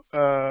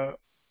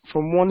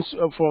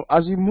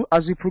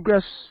as you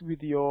progress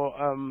with your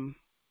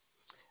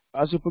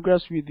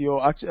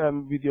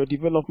with your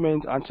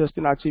development and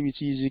testing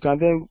activities, you can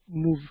then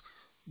move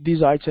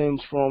these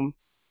items from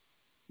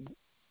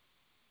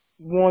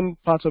one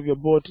part of your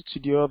board to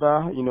the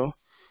other,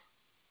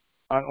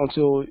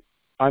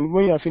 and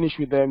when you are finished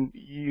with them,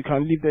 you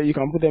can leave them, you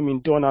can put them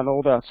in done and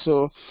all that.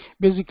 So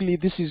basically,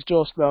 this is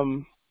just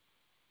a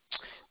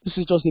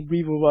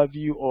brief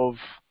overview of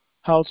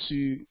how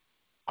to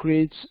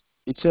create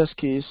a test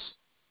case,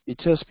 a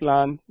test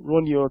plan,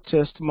 run your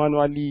test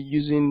manually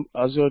using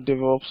Azure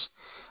DevOps,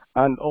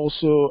 and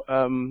also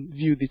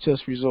view the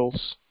test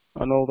results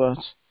and all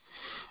that.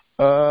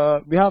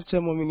 We have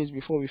 10 more minutes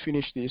before we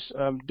finish this.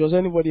 Does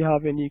anybody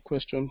have any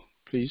question,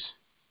 please?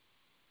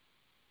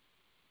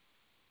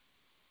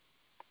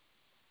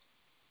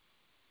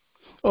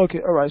 Okay,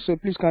 all right. So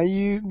please, can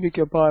you make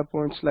your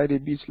PowerPoint slide a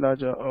bit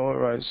larger? All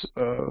right.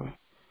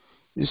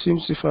 It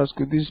seems too fast.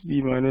 Could this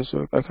be my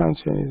network? I can't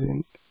see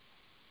anything.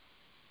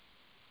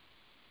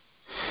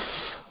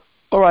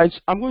 All right.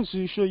 I'm going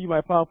to show you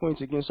my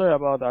PowerPoint again. Sorry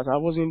about that. I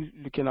wasn't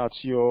looking at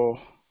your.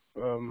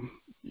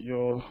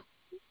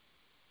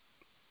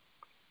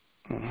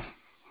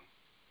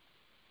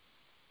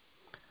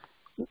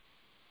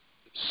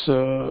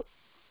 So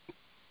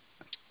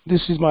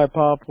This is my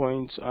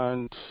PowerPoint,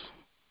 and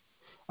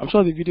I'm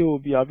sure the video will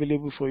be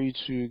available for you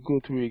to go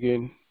through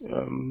again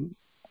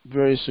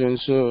very soon.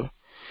 So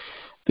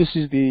this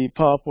is the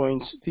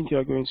PowerPoint. I think you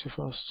are going too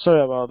fast.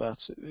 Sorry about that.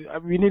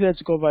 We needed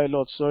to cover a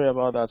lot. Sorry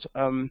about that.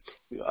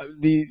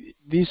 The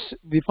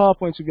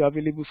PowerPoint will be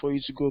available for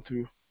you to go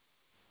through,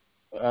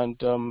 and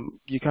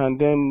you can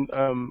then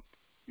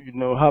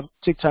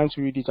take time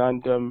to read it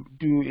and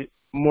do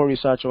more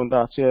research on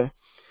that. Yeah.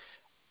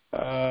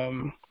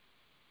 Um.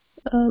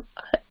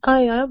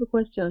 I have a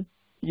question.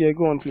 Yeah.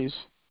 Go on, please.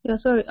 Yeah,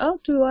 sorry. How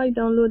do I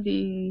download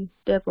the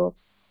DevOps?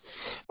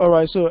 All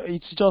right. So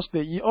it's just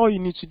all you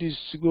need to do is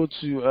to go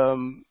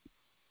to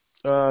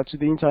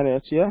the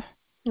internet. Yeah.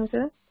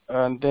 Okay.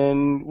 And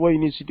then what you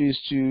need to do is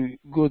to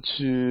go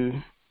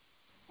to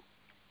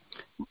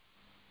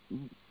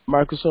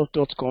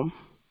Microsoft.com.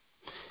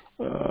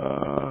 So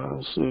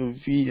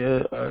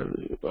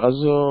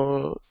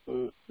Azure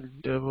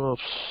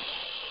DevOps.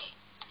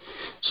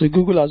 So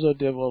Google Azure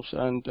DevOps,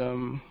 and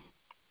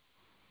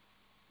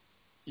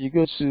you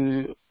go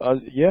to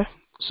yeah.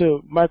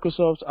 So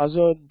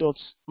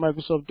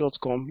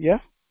Microsoft.com. Yeah.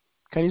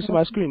 Can you see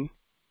my screen?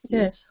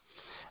 Yes.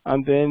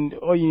 And then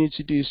all you need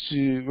to do is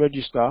to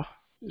register.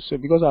 So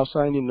because I've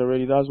signed in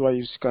already, that's why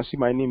you can see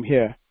my name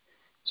here.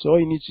 So all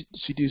you need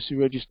to do is to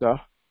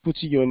register,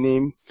 put in your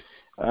name,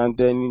 and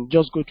then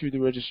just go through the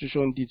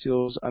registration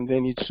details, and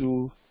then it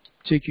will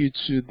take you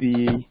to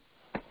the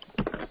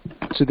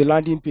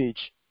landing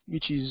page,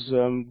 which is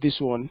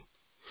this one.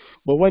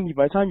 But by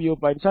the time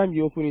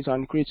you open it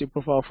and create a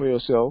profile for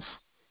yourself,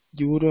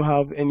 you wouldn't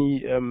have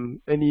any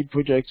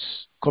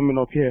projects coming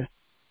up here.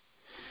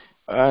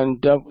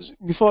 And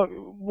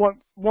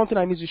one thing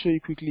I need to show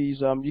you quickly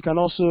is you can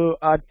also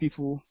add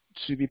people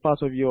to be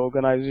part of your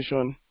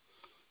organization.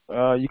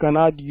 You can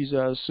add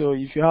users. So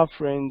if you have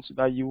friends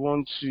that you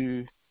want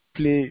to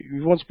play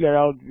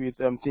around with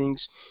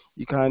things,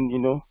 you can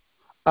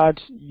add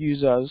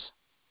users.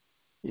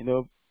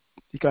 You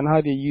can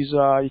add a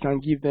user. You can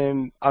give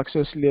them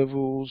access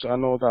levels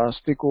and all that,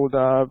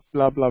 stakeholder,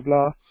 blah blah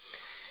blah,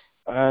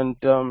 and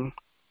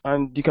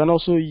you can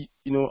also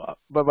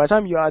but by the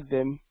time you add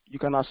them, you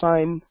can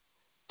assign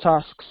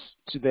tasks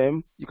to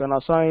them. You can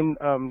assign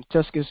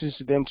test cases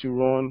to them to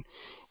run.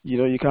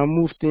 You can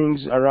move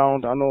things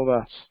around and all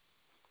that.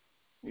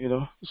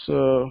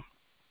 So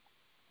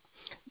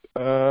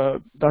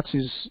that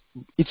is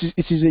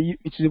it is a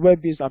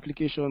web-based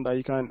application that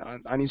you can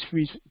and it's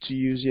free to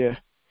use. Yeah.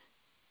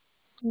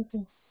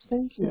 Okay.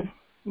 Thank you. Yeah.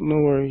 No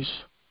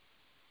worries.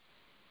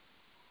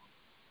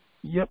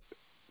 Yep.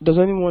 Does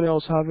anyone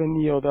else have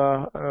any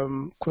other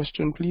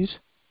question, please?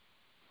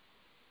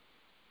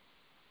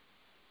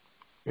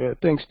 Yeah.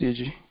 Thanks,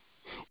 Deji.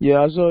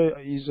 Yeah. Azure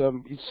is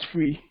it's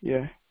free.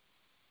 Yeah.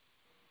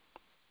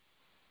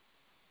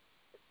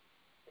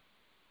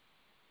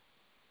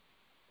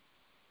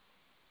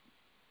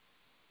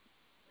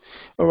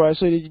 All right.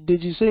 So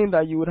did you saying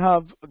that you would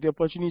have the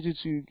opportunity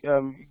to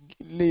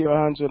lay your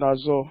hands on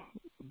Azure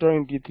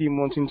during the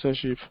 3-month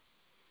internship?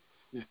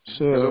 Yeah.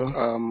 So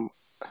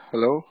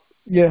Hello.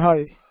 yeah.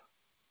 Hi.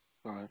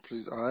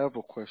 Please, I have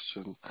a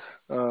question,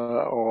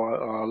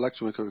 or I'd like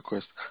to make a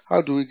request.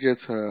 How do we get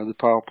the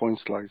PowerPoint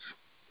slides?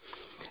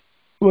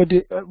 Well,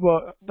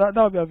 that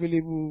will be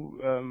available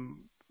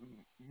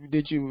with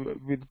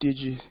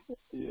Deji.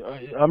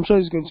 I'm sure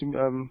it's going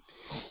to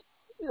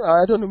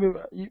I don't know. Maybe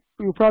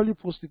you'll probably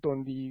post it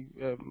on the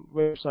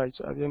website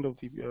at the end of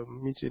the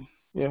meeting.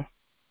 Yeah.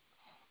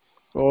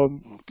 Or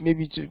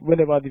maybe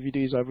whenever the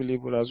video is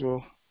available as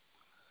well.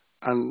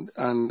 And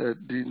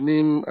the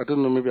name, I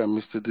don't know, maybe I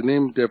missed it. The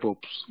name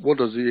DevOps, what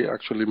does it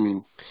actually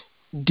mean?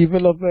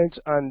 Development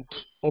and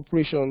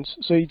operations.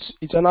 So it's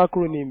an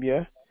acronym,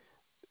 yeah,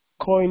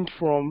 coined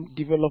from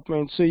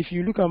development. So if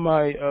you look at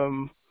my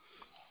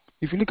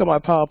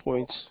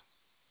PowerPoint,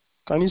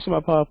 can you see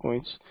my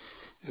PowerPoint?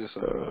 Yes,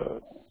 sir.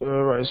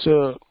 All right.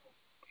 So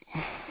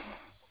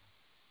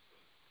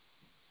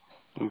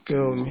Okay.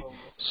 bear with me.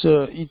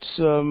 So it's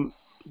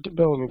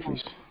bear with me,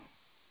 please.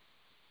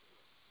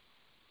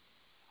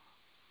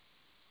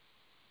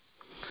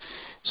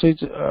 So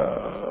it's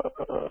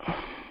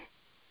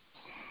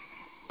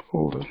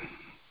hold on.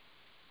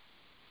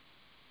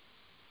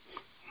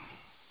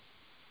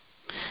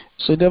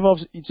 So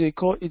DevOps,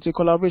 it's a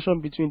collaboration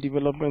between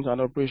development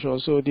and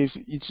operations. So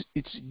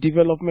it's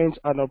development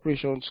and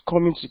operations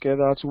coming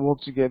together to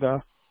work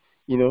together,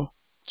 to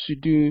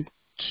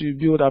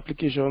build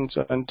applications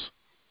and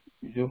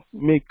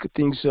make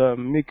things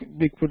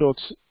make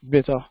products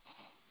better,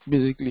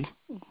 basically.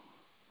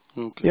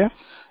 Okay. Yeah.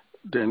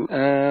 Then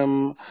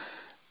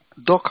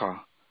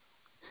Docker.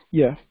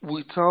 Yeah.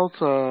 Without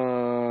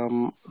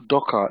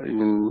Docker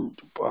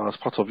as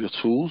part of your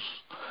tools,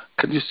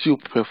 can you still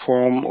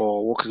perform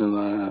or work in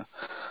a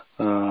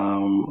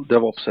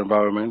DevOps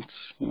environment?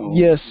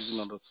 Yes. Using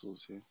other tools,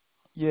 yeah.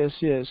 Yes.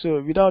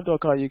 So without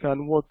Docker, you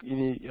can work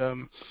in a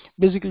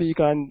basically you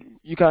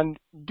can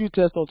do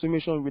test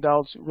automation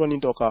without running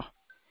Docker.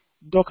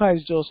 Docker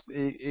is just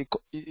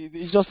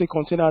it's just a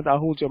container that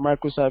holds your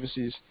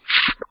microservices.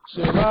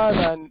 So rather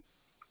than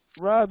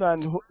rather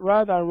than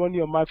run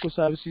your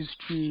microservices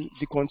through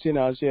the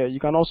containers, yeah, you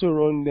can also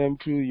run them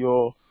through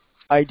your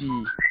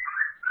IDE.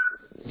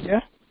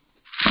 Yeah.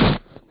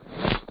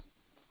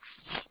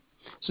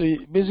 So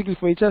basically,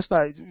 for a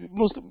tester, it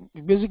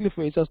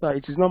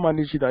is not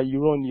mandatory that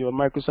you run your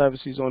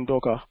microservices on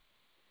Docker.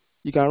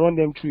 You can run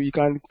them through. You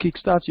can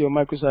kickstart your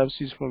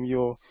microservices from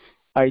your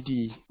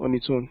IDE on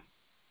its own.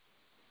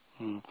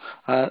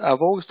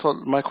 I've always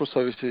thought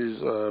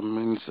microservices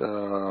means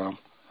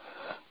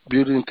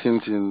building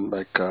things in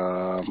like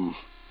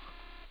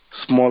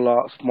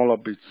smaller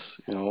bits,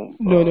 you know.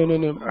 No.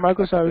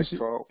 Microservices.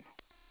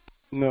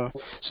 No.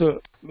 So,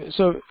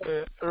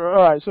 all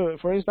right. So,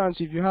 for instance,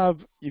 if you have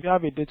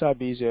a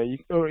database,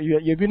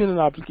 you're building an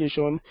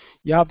application,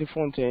 you have the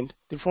front end.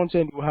 The front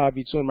end will have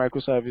its own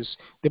microservice.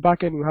 The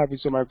back end will have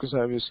its own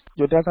microservice.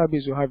 Your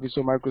database will have its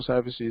own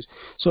microservices.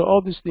 So,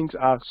 all these things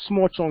are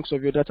small chunks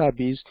of your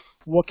database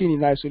working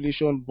in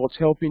isolation, but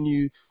helping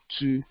you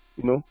to,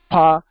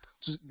 power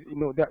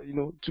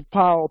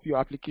up your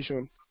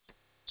application.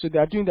 So, they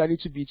are doing that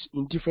little bit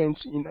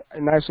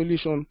in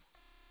isolation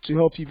to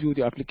help you build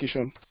the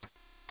application.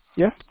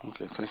 Yeah.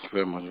 Okay. Thank you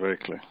very much. Very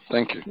clear.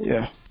 Thank you.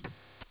 Yeah.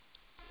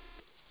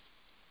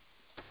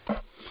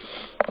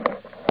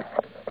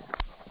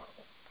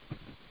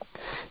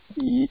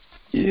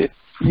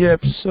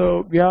 Yep.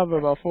 So we have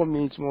about 4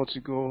 minutes more to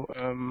go.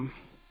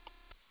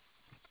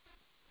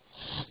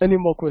 Any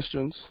more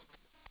questions?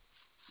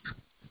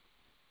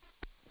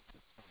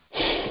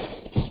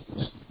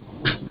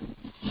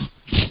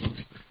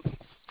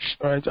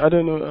 All right. I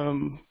don't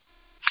know.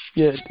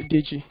 Yeah,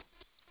 DG.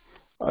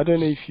 I don't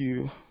know if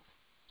you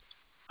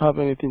have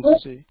anything to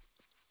say.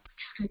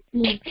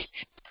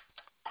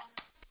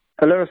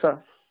 Hello,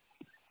 sir.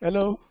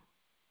 Hello.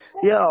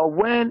 Yeah,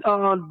 when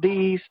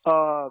these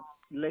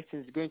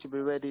lessons going to be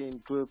ready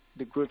in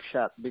the group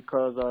chat?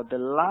 Because the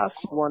last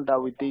one that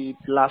we did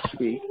last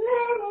week,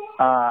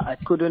 I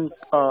couldn't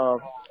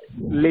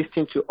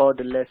listen to all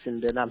the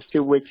lessons, and I'm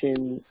still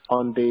waiting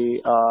on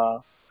the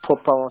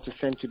proper one to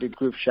send to the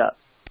group chat.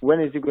 When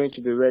is it going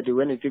to be ready?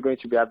 When is it going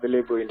to be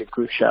available in the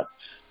group chat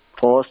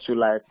for us to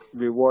like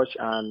rewatch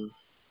and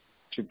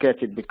to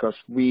get it? Because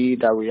we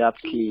have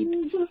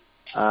kids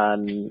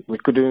and we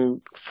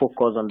couldn't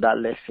focus on that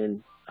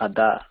lesson at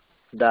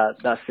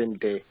that same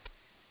day.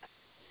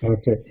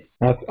 Okay,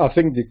 I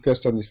think the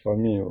question is for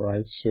me,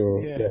 right?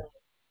 So Yeah.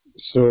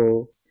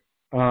 So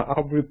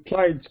I've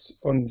replied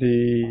on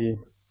the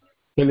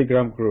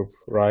Telegram group,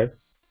 right?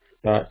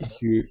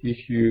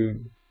 If you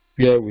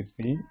bear with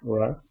me,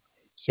 right?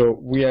 So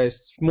we are a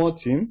small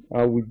team.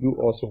 We do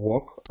also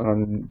work,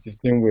 and the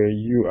same way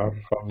you have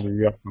family,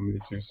 you have family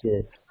too.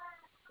 So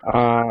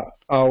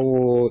I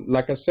will,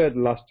 like I said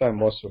last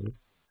time also,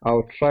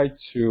 I'll try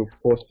to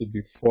post it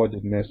before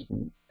the next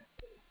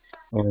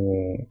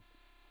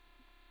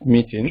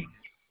meeting.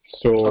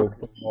 So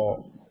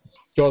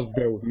just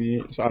bear with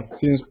me. So as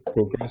things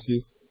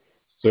progresses,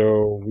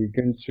 so we're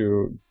going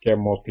to get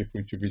more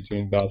people to be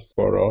doing that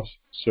for us.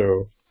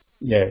 So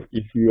yeah,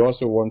 if you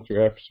also want to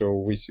help, so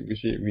we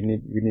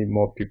need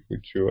more people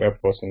to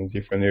help us in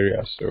different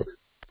areas. So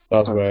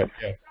that's why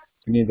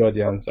we need all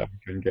the answer we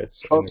can get.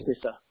 So okay,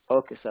 sir.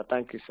 Okay, sir.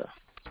 Thank you, sir.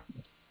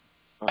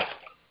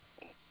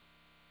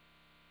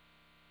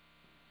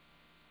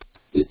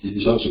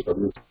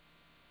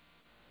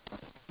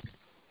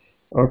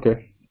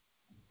 Okay.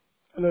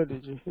 Hello,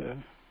 DG. Yeah.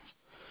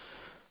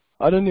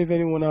 I don't know if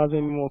anyone has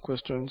any more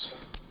questions.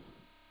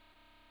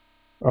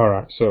 All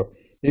right. So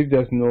if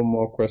there's no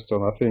more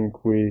question, I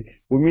think we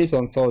meet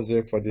on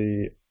Thursday for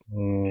the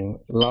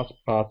last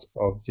part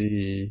of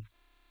the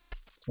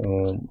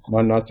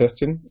manual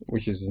testing,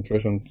 which is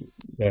introduction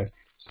to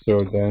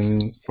So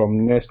then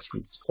from next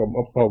week, from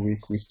upper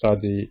week, we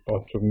start the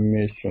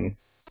automation.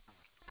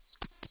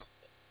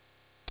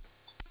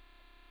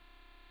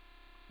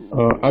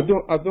 I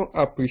don't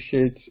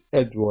appreciate,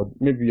 Edward.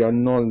 Maybe you're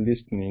not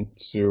listening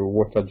to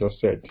what I just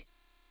said.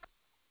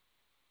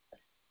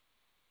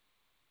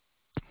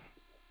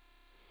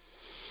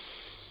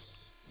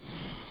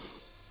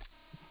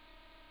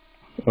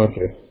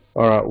 Okay.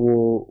 All right.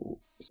 Well,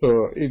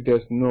 so if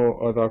there's no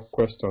other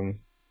question,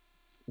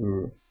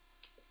 we'll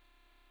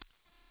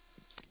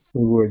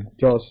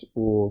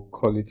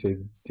call it a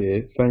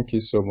day. Thank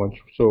you so much.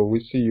 So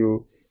we'll see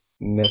you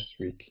next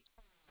week.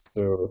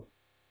 So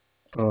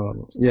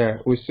yeah,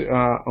 we see.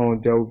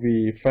 There will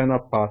be final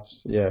parts.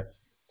 Yeah,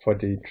 for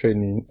the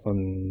training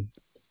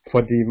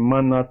for the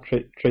manual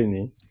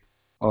training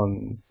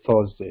on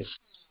Thursday.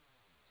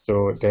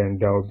 So then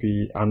there will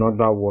be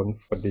another one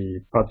for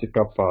the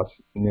practical part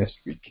next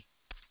week.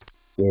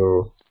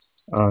 So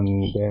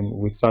and then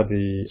we start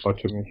the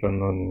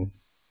automation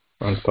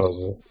on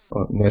Thursday,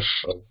 next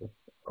Thursday,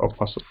 or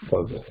possible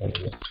Thursday.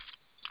 Anyway.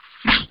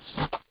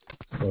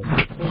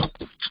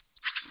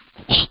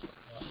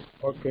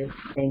 Okay,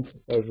 thank you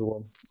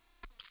everyone.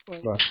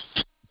 Bye.